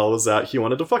Isabel was that he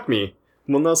wanted to fuck me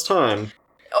one last time.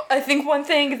 I think one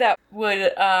thing that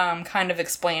would kind of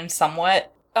explain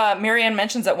somewhat, Marianne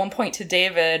mentions at one point to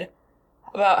David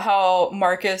about how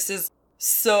Marcus is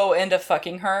so into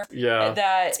fucking her. Yeah,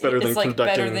 that it's better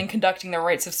than conducting the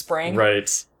rites of spring.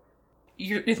 Right.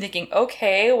 You're thinking,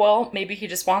 okay, well, maybe he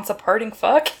just wants a parting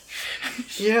fuck.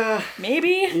 Yeah.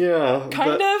 Maybe. Yeah.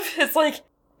 Kind of. It's like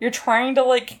you're trying to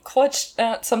like clutch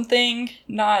at something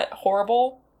not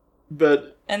horrible.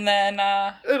 But and then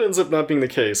it ends up not being the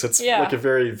case. It's like a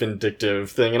very vindictive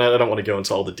thing, and I don't want to go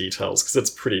into all the details because it's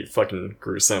pretty fucking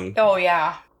gruesome. Oh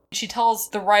yeah. She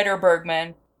tells the writer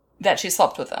Bergman that she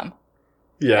slept with him.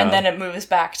 Yeah. And then it moves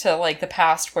back to, like, the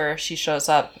past where she shows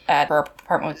up at her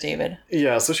apartment with David.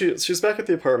 Yeah, so she's back at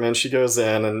the apartment. She goes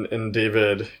in, and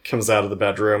David comes out of the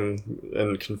bedroom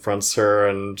and confronts her,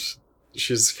 and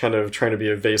she's kind of trying to be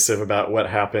evasive about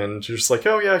what happened. She's just like,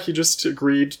 oh yeah, he just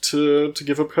agreed to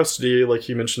give up custody. Like,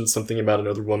 he mentioned something about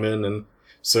another woman, and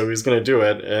so he's gonna do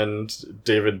it. And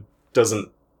David doesn't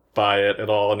buy it at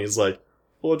all, and he's like,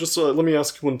 well, just let me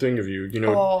ask one thing of you.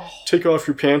 Take off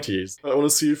your panties. I want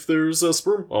to see if there's a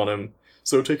sperm on him.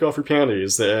 So take off your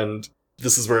panties. And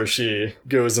this is where she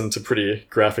goes into pretty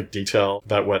graphic detail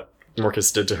about what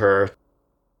Marcus did to her.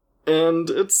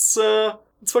 And it's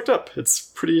fucked up.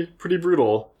 It's pretty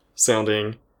brutal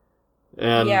sounding.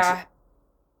 And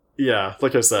yeah,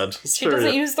 like I said, she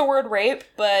doesn't use the word rape,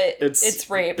 but it's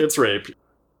rape. It's rape.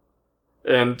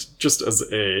 And just as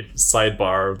a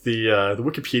sidebar, the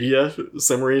Wikipedia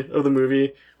summary of the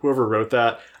movie, whoever wrote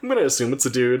that, I'm going to assume it's a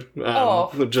dude.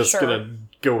 I'm just going to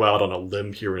go out on a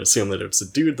limb here and assume that it's a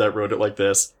dude that wrote it like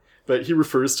this. But he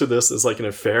refers to this as like an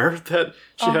affair that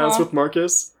she has with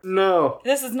Marcus. No.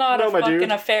 This is not a fucking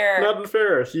affair. Not an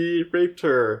affair. He raped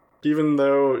her, even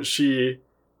though she,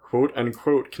 quote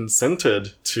unquote,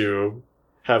 consented to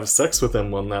have sex with him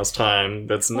one last time.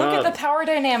 That's not... Look at the power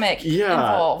dynamic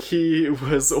involved. He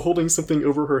was holding something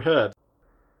over her head.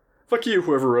 Fuck you,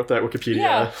 whoever wrote that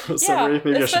Wikipedia summary.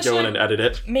 Maybe I should go in and edit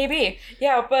it. Maybe.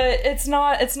 Yeah, but it's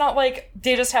not like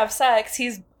they just have sex.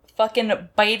 He's fucking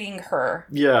biting her.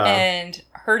 Yeah. And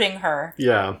hurting her.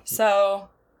 Yeah. So...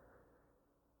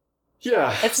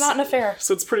 yeah. It's not an affair.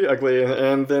 So it's pretty ugly,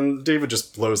 and then David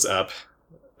just blows up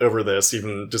over this,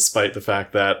 even despite the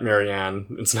fact that Marianne,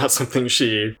 it's not something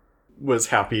she was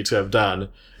happy to have done.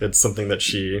 It's something that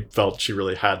she felt she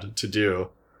really had to do.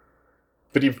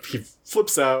 But he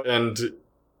flips out, and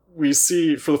we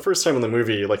see, for the first time in the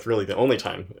movie, like really the only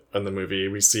time in the movie,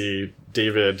 we see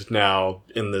David now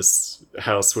in this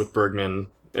house with Bergman,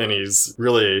 and he's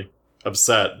really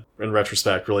upset, in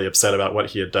retrospect, really upset about what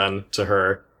he had done to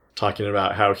her, talking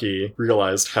about how he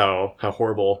realized how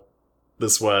horrible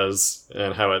this was,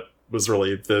 and how it was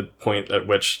really the point at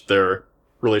which their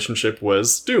relationship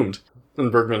was doomed.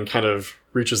 And Bergman kind of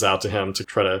reaches out to him to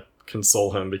try to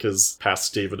console him because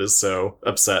past David is so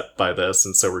upset by this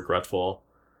and so regretful.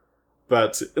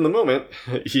 But in the moment,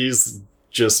 he's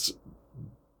just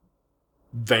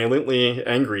violently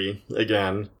angry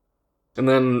again. And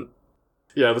then,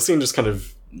 yeah, the scene just kind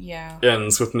of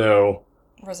ends with no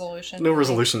resolution. No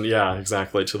resolution, yeah,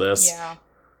 exactly, to this. Yeah.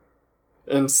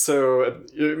 And so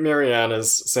Marianne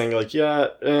is saying, like, yeah,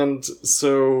 and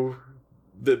so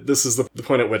this is the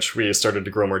point at which we started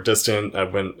to grow more distant. I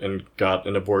went and got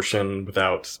an abortion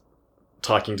without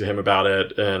talking to him about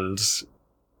it, and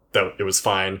that it was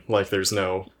fine. Like, there's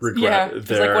no regret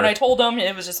there. Like, when I told him,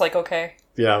 it was just like, okay.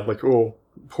 Yeah, like, oh,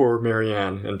 poor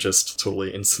Marianne, and just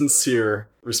totally insincere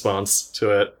response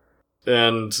to it.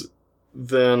 And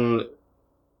then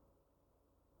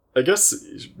I guess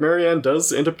Marianne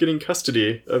does end up getting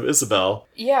custody of Isabel.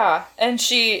 Yeah, and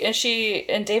she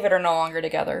and David are no longer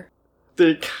together.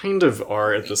 They kind of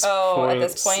are at this point. Oh, at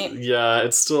this point? Yeah,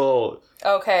 it's still...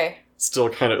 Okay. Still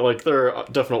kind of, like, they're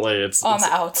definitely... It's on the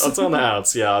outs. It's on the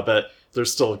outs, yeah, but they're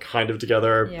still kind of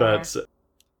together, but...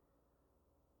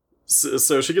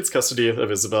 So she gets custody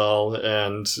of Isabel,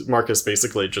 and Marcus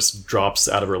basically just drops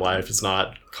out of her life. He's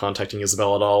not contacting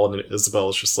Isabel at all, and Isabel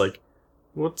is just like,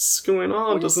 what's going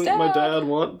on? Doesn't my dad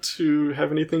want to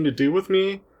have anything to do with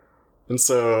me? And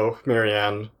so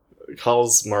Marianne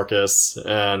calls Marcus,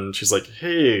 and she's like,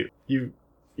 hey,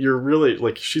 you're really,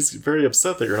 like, she's very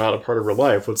upset that you're not a part of her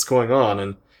life. What's going on?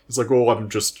 And he's like, well,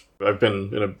 I've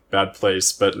been in a bad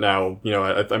place, but now,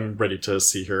 I'm ready to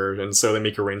see her. And so they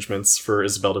make arrangements for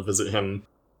Isabel to visit him.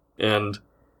 And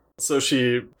so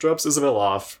she drops Isabel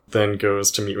off, then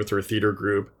goes to meet with her theater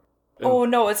group. Oh,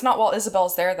 no, it's not while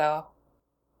Isabel's there, though.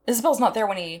 Isabel's not there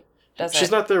when he does it.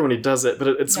 She's not there when he does it, but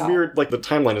it's No. weird. Like, the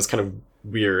timeline is kind of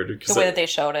weird. The way that they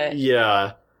showed it.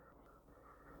 Yeah.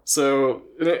 So,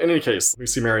 in any case, we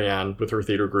see Marianne with her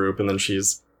theater group, and then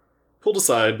she's pulled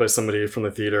aside by somebody from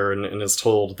the theater and is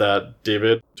told that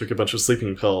David took a bunch of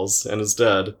sleeping pills and is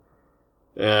dead.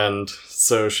 And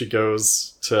so she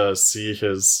goes to see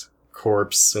his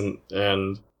corpse,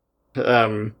 and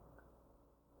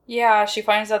Yeah, she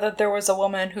finds out that there was a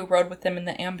woman who rode with him in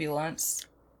the ambulance.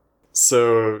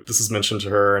 so this is mentioned to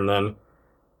her, and then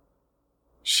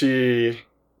she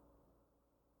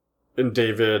and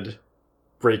David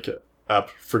break up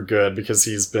for good because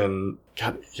he's been...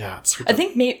 God, yeah, it's hard I to-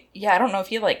 think I don't know if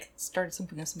he, started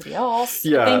something with somebody else.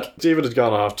 Yeah, I think David had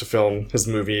gone off to film his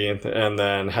movie and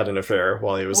then had an affair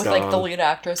while he was with, gone. the lead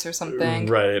actress or something.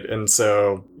 Right, and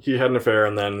so he had an affair,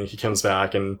 and then he comes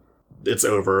back, and it's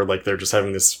over. Like, they're just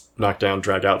having this knockdown,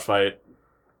 drag-out fight.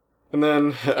 And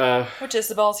then, Which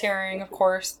Isabel's hearing, of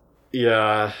course.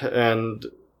 yeah, and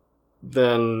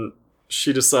then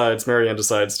Marianne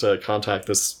decides to contact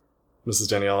this Mrs.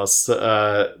 Danielis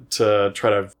to try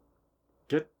to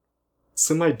get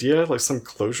some idea, like some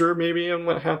closure maybe on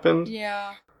what happened.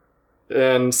 Yeah.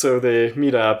 And so they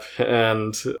meet up,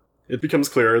 and it becomes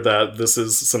clear that this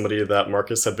is somebody that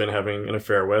Marcus had been having an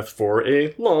affair with for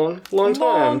a long time.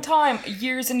 Long time.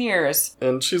 Years and years.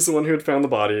 And she's the one who had found the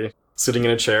body, sitting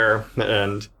in a chair,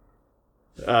 and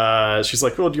she's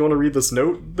like, well, do you want to read this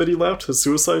note that he left, his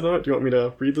suicide note? Do you want me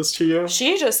to read this to you?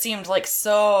 She just seemed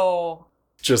so...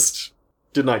 Just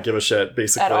did not give a shit,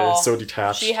 basically. At all. So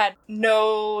detached. She had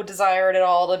no desire at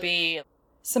all to be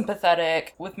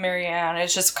sympathetic with Marianne.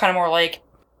 It's just kind of more like,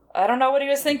 I don't know what he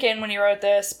was thinking when he wrote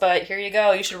this, but here you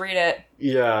go, you should read it.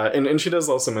 Yeah, and she does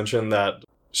also mention that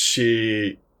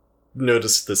she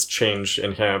noticed this change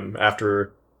in him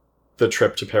after the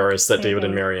trip to Paris that David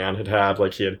and Marianne had.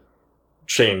 Like, he had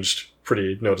changed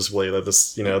pretty noticeably, that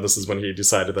this is when he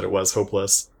decided that it was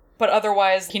hopeless. But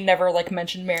otherwise, he never,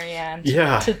 mentioned Marianne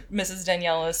Yeah. to Mrs.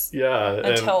 Danielis Yeah.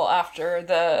 until after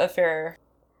the affair.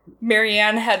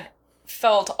 Marianne had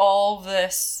felt all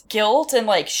this guilt, and,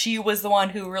 she was the one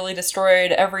who really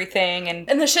destroyed everything,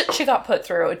 and the shit she got put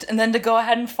through. And then to go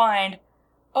ahead and find,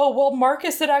 oh, well,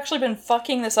 Marcus had actually been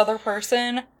fucking this other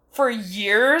person for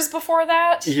years before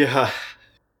that? Yeah.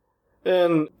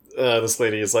 And this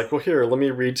lady is like, well, here, let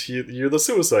me read to you the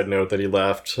suicide note that he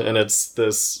left. And it's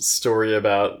this story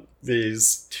about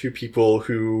these two people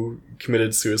who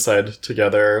committed suicide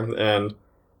together, and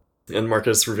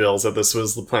Marcus reveals that this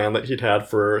was the plan that he'd had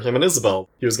for him and Isabel.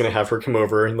 He was going to have her come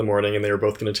over in the morning, and they were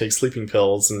both going to take sleeping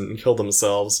pills and kill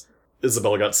themselves.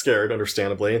 Isabel got scared,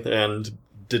 understandably, and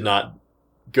did not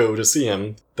go to see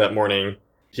him that morning.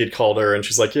 He had called her, and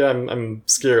she's like, yeah, I'm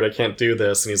scared, I can't do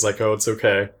this. And he's like, oh, it's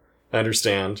okay, I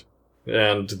understand.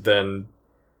 And then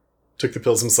took the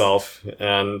pills himself,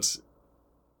 and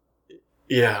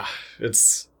yeah,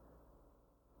 it's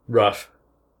rough.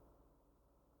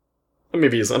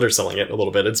 Maybe he's underselling it a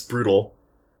little bit. It's brutal.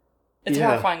 It's Yeah.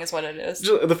 horrifying is what it is.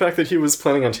 The fact that he was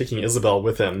planning on taking Isabel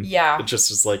with him. Yeah. It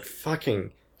just is like,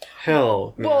 fucking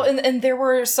hell. Man. Well, and there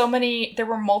were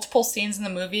multiple scenes in the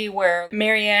movie where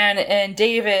Marianne and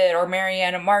David or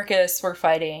Marianne and Marcus were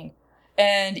fighting.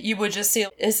 And you would just see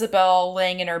Isabel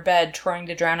laying in her bed trying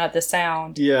to drown out the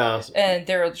sound. Yeah. And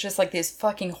there were just these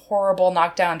fucking horrible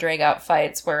knockdown drag-out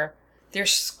fights where they're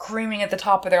screaming at the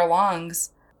top of their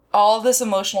lungs. All this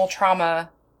emotional trauma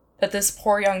that this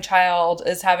poor young child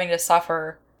is having to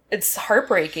suffer. It's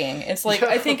heartbreaking. It's Yeah.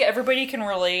 I think everybody can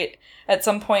relate at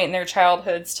some point in their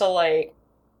childhoods to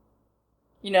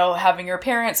having your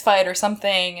parents fight or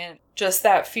something, and just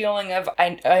that feeling of,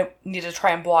 I need to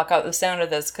try and block out the sound of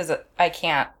this because I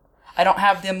can't. I don't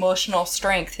have the emotional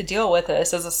strength to deal with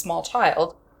this as a small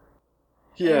child.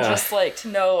 Yeah. And just to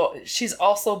know she's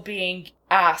also being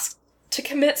asked to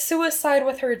commit suicide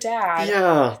with her dad.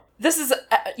 Yeah. This is,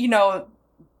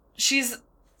 she's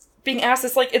being asked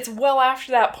this, it's well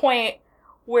after that point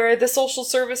where the social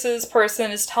services person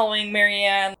is telling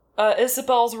Marianne,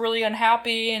 Isabel's really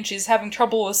unhappy and she's having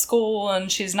trouble with school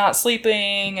and she's not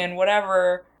sleeping and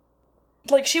whatever.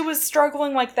 She was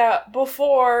struggling like that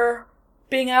before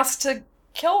being asked to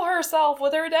kill herself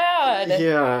with her dad.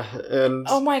 Yeah, and...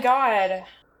 Oh my god.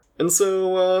 And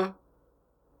so,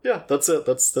 yeah, that's it.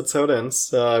 That's how it ends.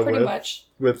 Pretty much.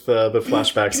 With the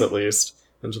flashbacks, at least,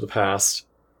 into the past.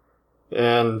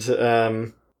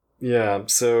 And, yeah,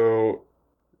 so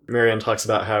Marianne talks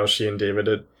about how she and David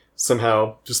had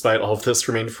somehow, despite all of this,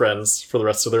 remained friends for the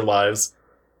rest of their lives.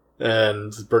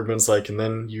 And Bergman's like, and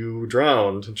then you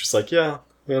drowned. And she's like, yeah.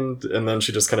 And then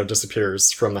she just kind of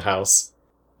disappears from the house.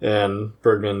 And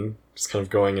Bergman is kind of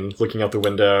going and looking out the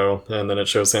window, and then it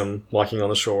shows him walking on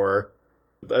the shore.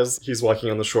 As he's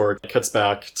walking on the shore, it cuts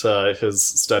back to his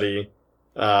study,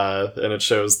 and it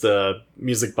shows the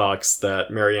music box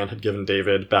that Marianne had given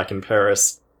David back in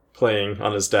Paris playing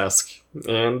on his desk.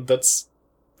 And that's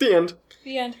the end.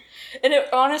 The end. And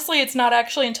honestly, it's not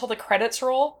actually until the credits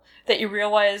roll that you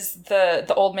realize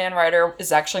the old man writer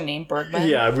is actually named Bergman.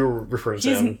 Yeah, we were referring to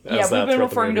him as that. Yeah, we've been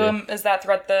referring to him as that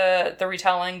throughout the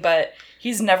retelling, but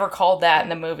he's never called that in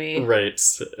the movie. Right.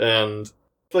 And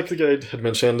like the guide had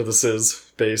mentioned, this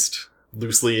is based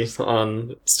loosely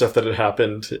on stuff that had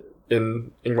happened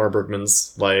in Ingmar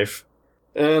Bergman's life.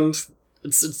 And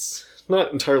it's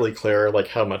not entirely clear like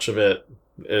how much of it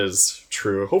is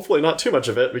true. Hopefully not too much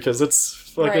of it, because it's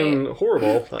fucking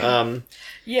horrible.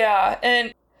 Yeah,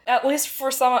 and at least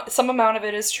for some amount of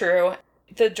it is true.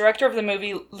 The director of the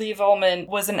movie, Liv Ullmann,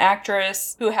 was an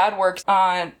actress who had worked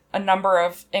on a number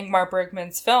of Ingmar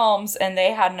Bergman's films, and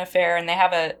they had an affair, and they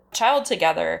have a child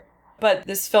together. But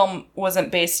this film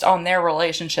wasn't based on their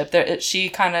relationship. She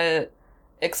kind of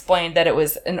explained that it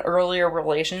was an earlier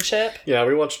relationship. Yeah,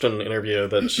 we watched an interview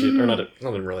that she, or not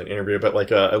really an interview, but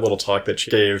like a little talk that she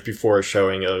gave before a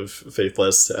showing of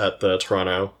Faithless at the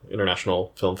Toronto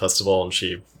International Film Festival, and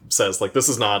she says, like, this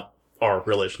is not our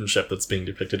relationship that's being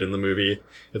depicted in the movie.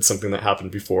 It's something that happened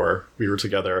before we were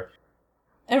together.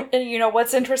 And you know,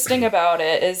 what's interesting about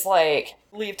it is, like,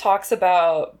 Liv talks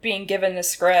about being given the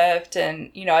script, and,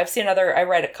 you know, I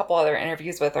read a couple other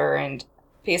interviews with her, and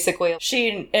basically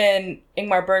she and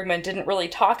Ingmar Bergman didn't really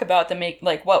talk about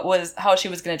how she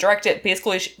was going to direct it.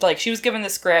 Basically, she was given the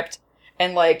script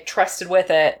and, like, trusted with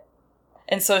it.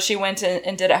 And so she went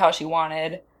and did it how she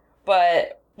wanted.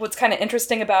 But what's kind of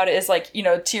interesting about it is, like, you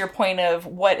know, to your point of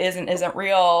what is and isn't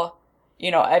real,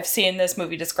 you know, I've seen this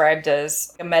movie described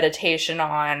as a meditation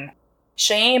on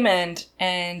shame and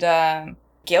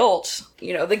guilt.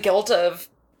 You know, the guilt of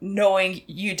knowing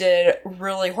you did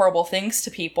really horrible things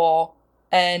to people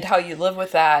and how you live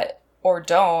with that or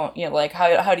don't. You know, like,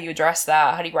 how do you address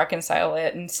that? How do you reconcile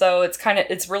it? And so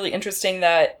it's really interesting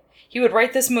that he would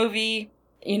write this movie,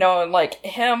 you know, and, like,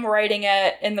 him writing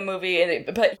it in the movie,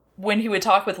 but when he would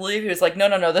talk with Liv, he was like,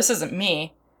 no, this isn't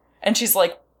me. And she's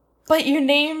like, but you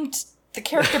named the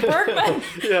character Bergman.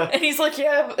 Yeah. And he's like,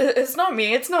 yeah, it's not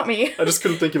me. I just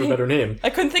couldn't think of a better name. I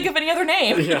couldn't think of any other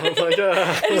name. Yeah, I'm like,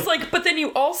 And he's like, but then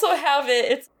you also have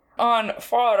it's on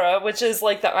Fara, which is,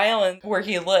 like, the island where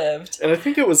he lived. And I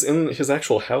think it was in his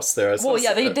actual house there. Well,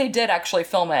 yeah, they did actually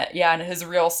film it, yeah, in his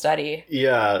real study.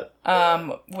 Yeah.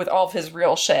 With all of his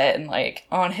real shit and, like,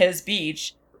 on his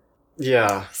beach.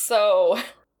 Yeah. So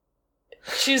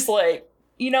she's like,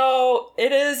 you know,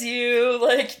 it is you,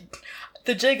 like,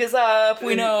 the jig is up,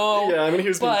 we know. Yeah, I mean,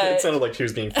 it sounded like he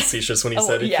was being facetious when he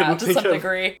said he couldn't think of... to some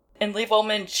degree. And Liv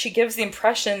Ullmann, she gives the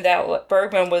impression that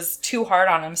Bergman was too hard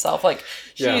on himself. Like,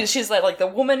 she's like, the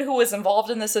woman who was involved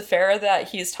in this affair that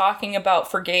he's talking about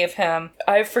forgave him.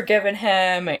 I've forgiven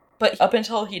him. But up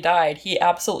until he died, he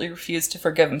absolutely refused to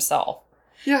forgive himself.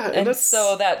 Yeah, and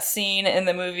so that scene in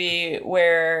the movie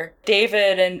where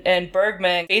David and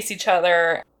Bergman face each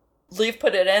other, Liv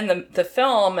put it in the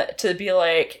film to be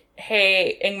like,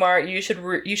 hey, Ingmar,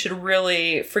 you should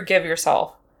really forgive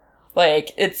yourself.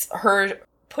 Like, it's her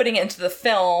putting it into the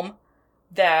film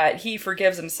that he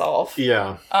forgives himself.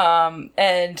 Yeah.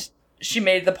 And she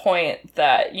made the point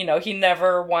that, you know, he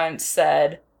never once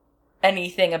said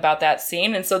anything about that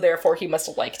scene, and so therefore he must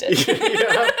have liked it.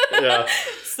 Yeah.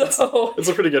 So it's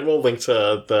a pretty good. We'll link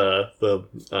to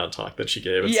the talk that she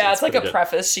gave. It's like a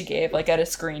preface she gave, like, at a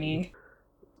screening.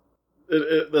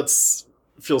 That's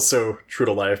feels so true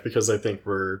to life, because I think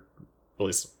we're, at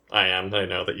least I am, I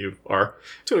know that you are,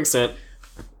 to an extent,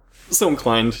 so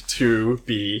inclined to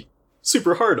be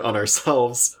super hard on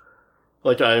ourselves.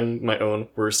 Like, I'm my own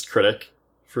worst critic,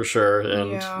 for sure,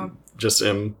 and just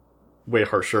am way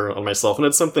harsher on myself. And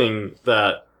it's something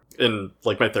that,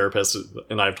 like, my therapist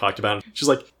and I've talked about. She's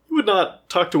like, you would not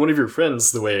talk to one of your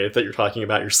friends the way that you're talking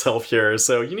about yourself here,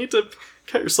 so you need to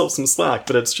cut yourself some slack.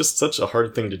 But it's just such a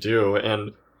hard thing to do,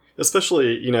 and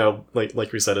especially, you know,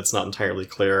 like we said, it's not entirely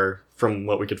clear from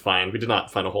what we could find. We did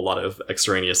not find a whole lot of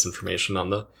extraneous information on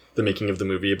the making of the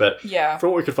movie, but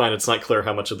from what we could find, it's not clear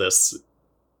how much of this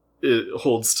it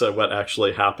holds to what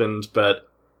actually happened. But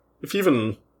if you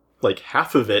even like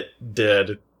half of it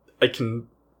did, I can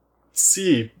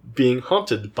see being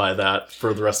haunted by that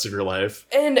for the rest of your life.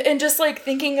 And just like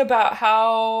thinking about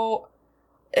how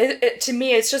to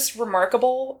me it's just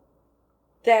remarkable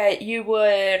that you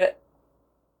would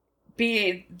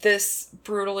be this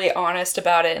brutally honest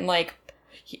about it, and like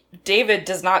David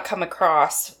does not come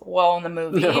across well in the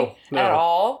movie at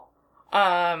all.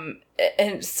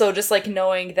 And so just like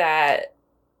knowing that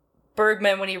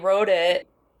Bergman, when he wrote it,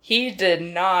 he did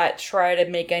not try to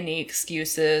make any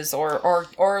excuses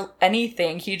or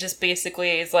anything. He just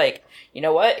basically is like, you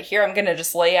know what? Here, I'm going to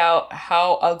just lay out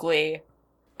how ugly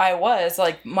I was,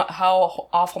 like how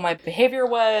awful my behavior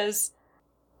was,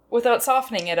 without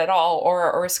softening it at all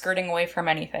or skirting away from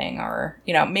anything. Or,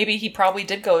 you know, maybe he probably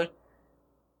did go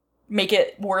make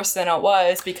it worse than it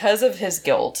was because of his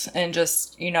guilt and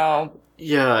just, you know.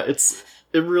 Yeah, it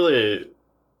really,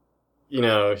 you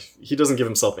know, he doesn't give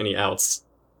himself any outs.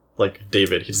 Like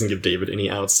David, he doesn't give David any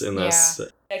outs in this.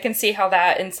 Yeah. I can see how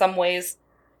that in some ways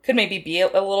could maybe be a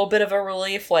little bit of a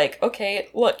relief. Like, okay,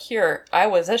 look here, I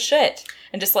was a shit.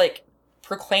 And just like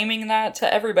proclaiming that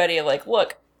to everybody, like,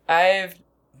 look, I've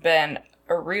been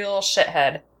a real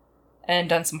shithead and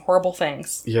done some horrible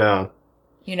things. Yeah.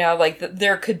 You know, like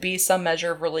there could be some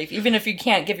measure of relief, even if you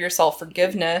can't give yourself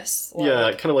forgiveness. Like,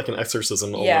 yeah, kind of like an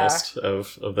exorcism almost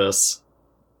of this.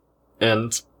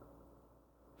 And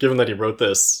given that he wrote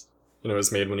this, you know, it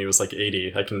was made when he was like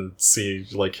 80, I can see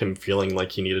like him feeling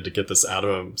like he needed to get this out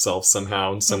of himself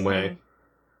somehow in some way.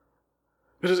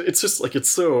 But it's just like,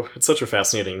 it's such a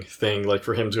fascinating thing, like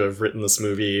for him to have written this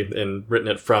movie and written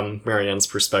it from Marianne's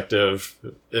perspective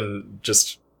and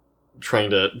just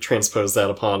trying to transpose that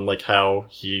upon like how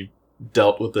he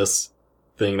dealt with this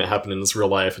thing that happened in his real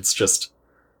life. It's just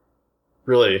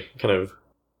really kind of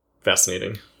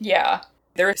fascinating. Yeah.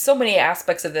 There are so many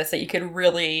aspects of this that you could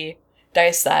really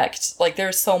dissect. Like,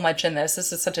 there's so much in this.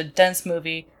 This is such a dense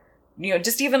movie. You know,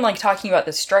 just even like talking about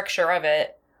the structure of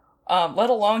it, let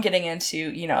alone getting into,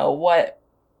 you know, what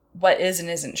is and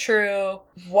isn't true,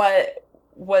 what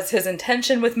was his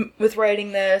intention with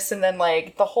writing this, and then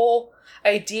like the whole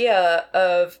idea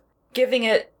of giving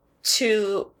it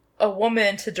to a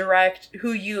woman to direct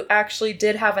who you actually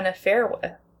did have an affair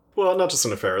with. Well, not just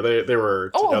an affair. They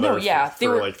were together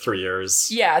for like 3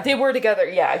 years. Yeah, they were together.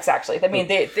 Yeah, exactly. I mean,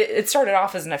 it started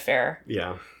off as an affair.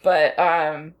 Yeah. But,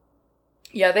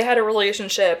 yeah, they had a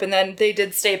relationship, and then they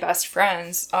did stay best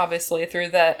friends, obviously, through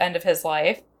the end of his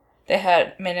life. They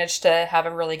had managed to have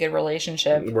a really good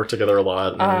relationship. Worked together a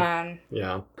lot. And,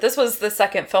 yeah. This was the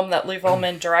second film that Leigh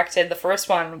Whannell directed. The first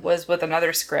one was with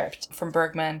another script from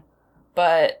Bergman.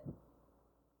 But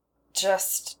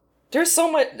just, there's so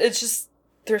much,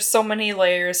 there's so many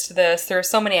layers to this. There are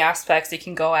so many aspects you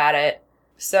can go at it.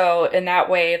 So in that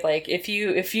way, like, if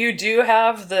you do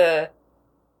have the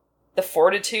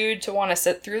fortitude to want to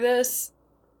sit through this,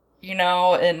 you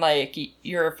know, and like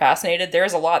you're fascinated,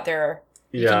 there's a lot there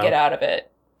you can get out of it.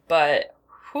 But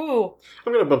whew.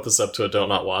 I'm gonna bump this up to a don't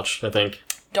not watch, I think.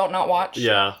 Don't not watch?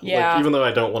 Yeah. Like, even though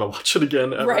I don't want to watch it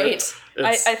again ever, right.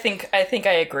 I think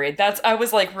I agree. I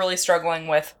was like really struggling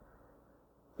with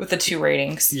the 2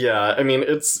 ratings. Yeah, I mean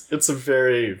it's a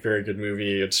very, very good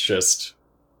movie. It's just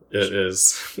it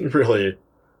is really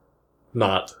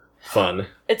not fun.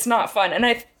 It's not fun. And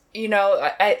I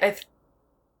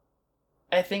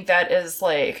think that is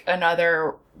like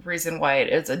another reason why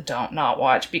it is a don't not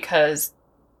watch, because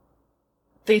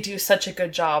they do such a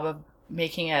good job of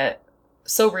making it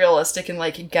so realistic and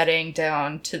like getting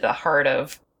down to the heart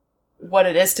of what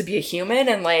it is to be a human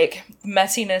and like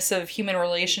messiness of human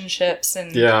relationships.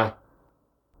 And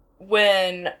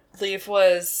when Leigh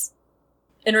was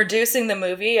introducing the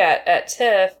movie at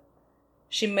TIFF,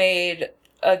 she made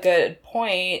a good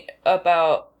point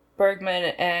about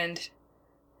Bergman and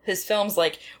his films.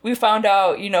 Like, we found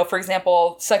out, you know, for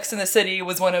example, Sex and the City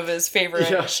was one of his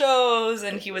favorite shows,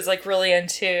 and he was like really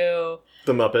into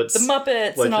the Muppets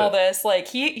like, and all this. Like,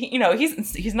 he you know,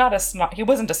 he's not a snob. He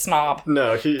wasn't a snob.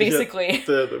 No, basically.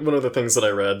 One of the things that I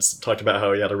read talked about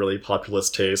how he had a really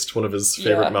populist taste. One of his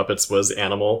favorite Muppets was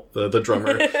Animal, the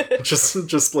drummer.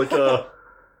 just like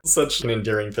such an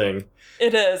endearing thing.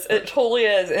 It is. It totally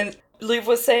is. And Leigh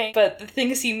was saying, but the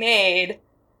things he made,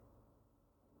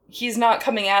 he's not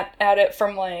coming at it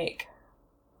from like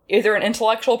either an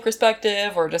intellectual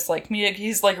perspective or just like comedic.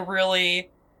 He's like really,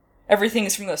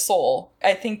 everything's from the soul.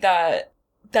 I think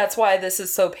that's why this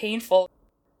is so painful.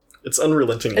 It's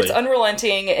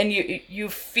unrelenting, and you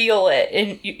feel it,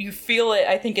 and you feel it,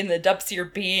 I think, in the depths of your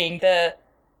being.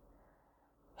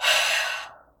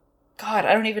 God,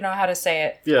 I don't even know how to say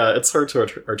it. Yeah, it's hard to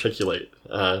articulate.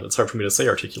 It's hard for me to say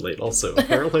articulate also,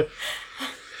 apparently.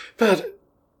 But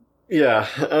Yeah,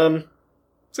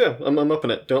 so yeah, I'm up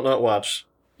in it. Don't not watch.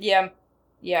 Yeah.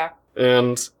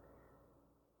 And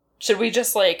Should we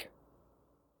just, like...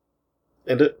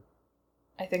 end it?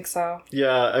 I think so.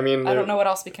 Yeah, I mean... I don't know what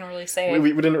else we can really say.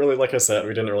 We didn't really, like I said,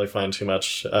 we didn't really find too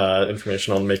much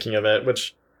information on the making of it,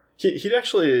 which he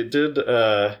actually did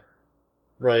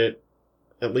write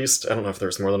at least, I don't know if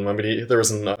there's more than one, but there was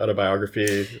an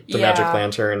autobiography, The Magic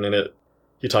Lantern, and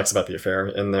he talks about the affair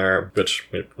in there, which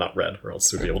we've not read, or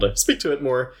else we'd be able to speak to it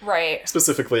more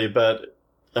specifically, but...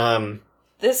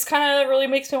 this kind of really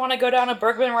makes me want to go down a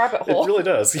Bergman rabbit hole. It really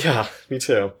does, yeah, me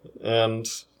too. And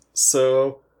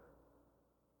so...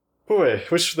 boy,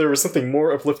 wish there was something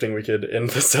more uplifting we could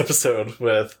end this episode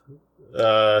with.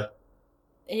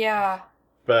 Yeah.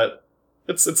 But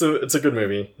it's a good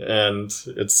movie, and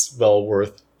it's well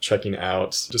worth checking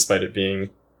out, despite it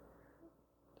being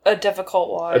a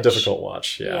difficult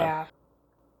watch. Yeah.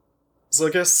 So I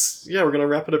guess, yeah, we're gonna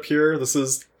wrap it up here. This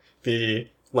is the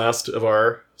last of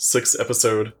our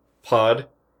 6-episode pod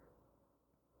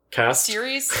cast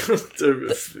series.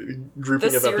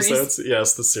 Grouping of episodes.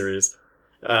 Yes, the series.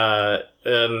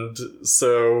 And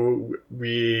so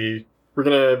we're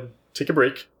gonna take a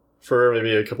break for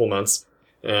maybe a couple months,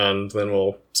 and then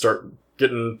we'll start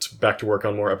getting back to work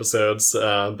on more episodes.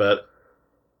 But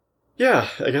yeah,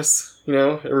 I guess,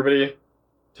 everybody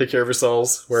take care of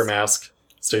yourselves, wear a mask,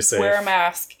 stay safe. Wear a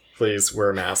mask. Please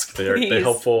wear a mask. They're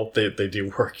helpful. They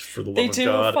do work, for the love of God. They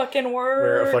do fucking work.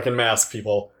 Wear a fucking mask,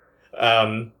 people.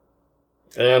 And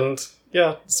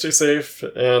yeah, stay safe.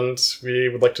 And we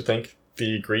would like to thank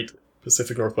the great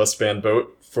Pacific Northwest band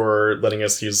Boat for letting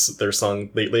us use their song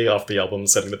Lately off the album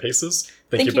Setting the Paces.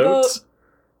 Thank you, Boat.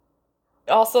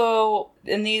 Also,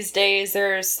 in these days,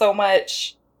 there's so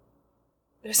much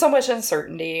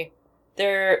uncertainty.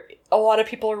 A lot of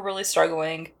people are really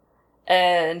struggling,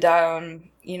 and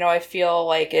I feel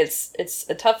like it's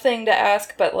a tough thing to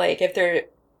ask, but like if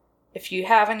you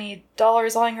have any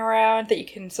dollars lying around that you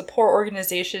can support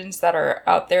organizations that are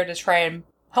out there to try and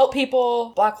help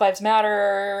people, Black Lives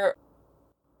Matter.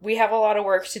 We have a lot of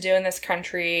work to do in this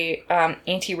country,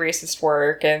 anti-racist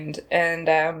work, and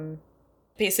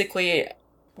basically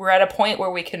we're at a point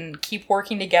where we can keep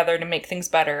working together to make things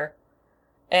better,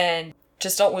 and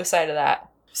just don't lose sight of that.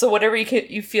 So whatever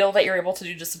you feel that you're able to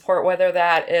do to support, whether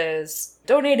that is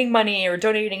donating money or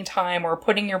donating time or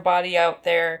putting your body out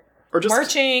there, or just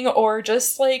marching, or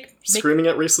just like screaming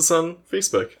at racists on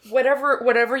Facebook.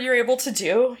 Whatever you're able to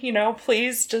do,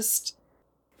 please just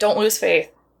don't lose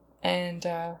faith. And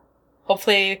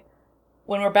hopefully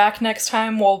when we're back next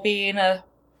time, we'll be in a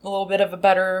little bit of a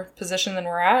better position than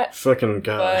we're at. Fucking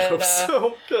God, I hope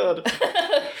so. God.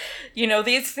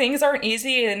 These things aren't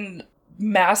easy, and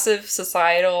massive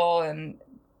societal and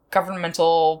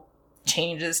governmental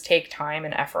changes take time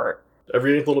and effort.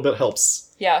 Every little bit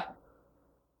helps. Yeah.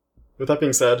 With that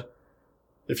being said,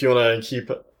 if you want to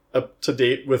keep up to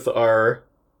date with our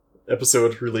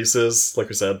episode releases, like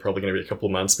we said, probably going to be a couple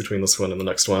of months between this one and the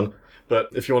next one. But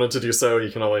if you wanted to do so,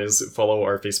 you can always follow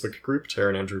our Facebook group, Tara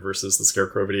and Andrew vs. the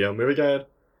Scarecrow Video Movie Guide,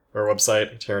 our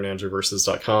website,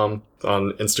 taraandandrewversus.com,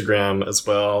 on Instagram as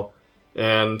well.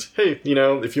 And hey,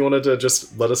 if you wanted to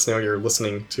just let us know you're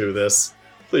listening to this,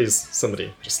 please,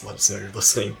 somebody, just let us know you're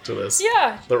listening to this.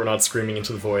 Yeah. That we're not screaming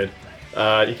into the void.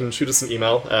 You can shoot us an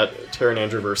email at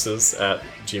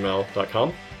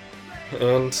taraandandrewversus@gmail.com.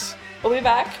 And we'll be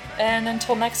back, and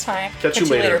until next time, catch you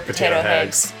later, Potato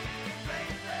Hags.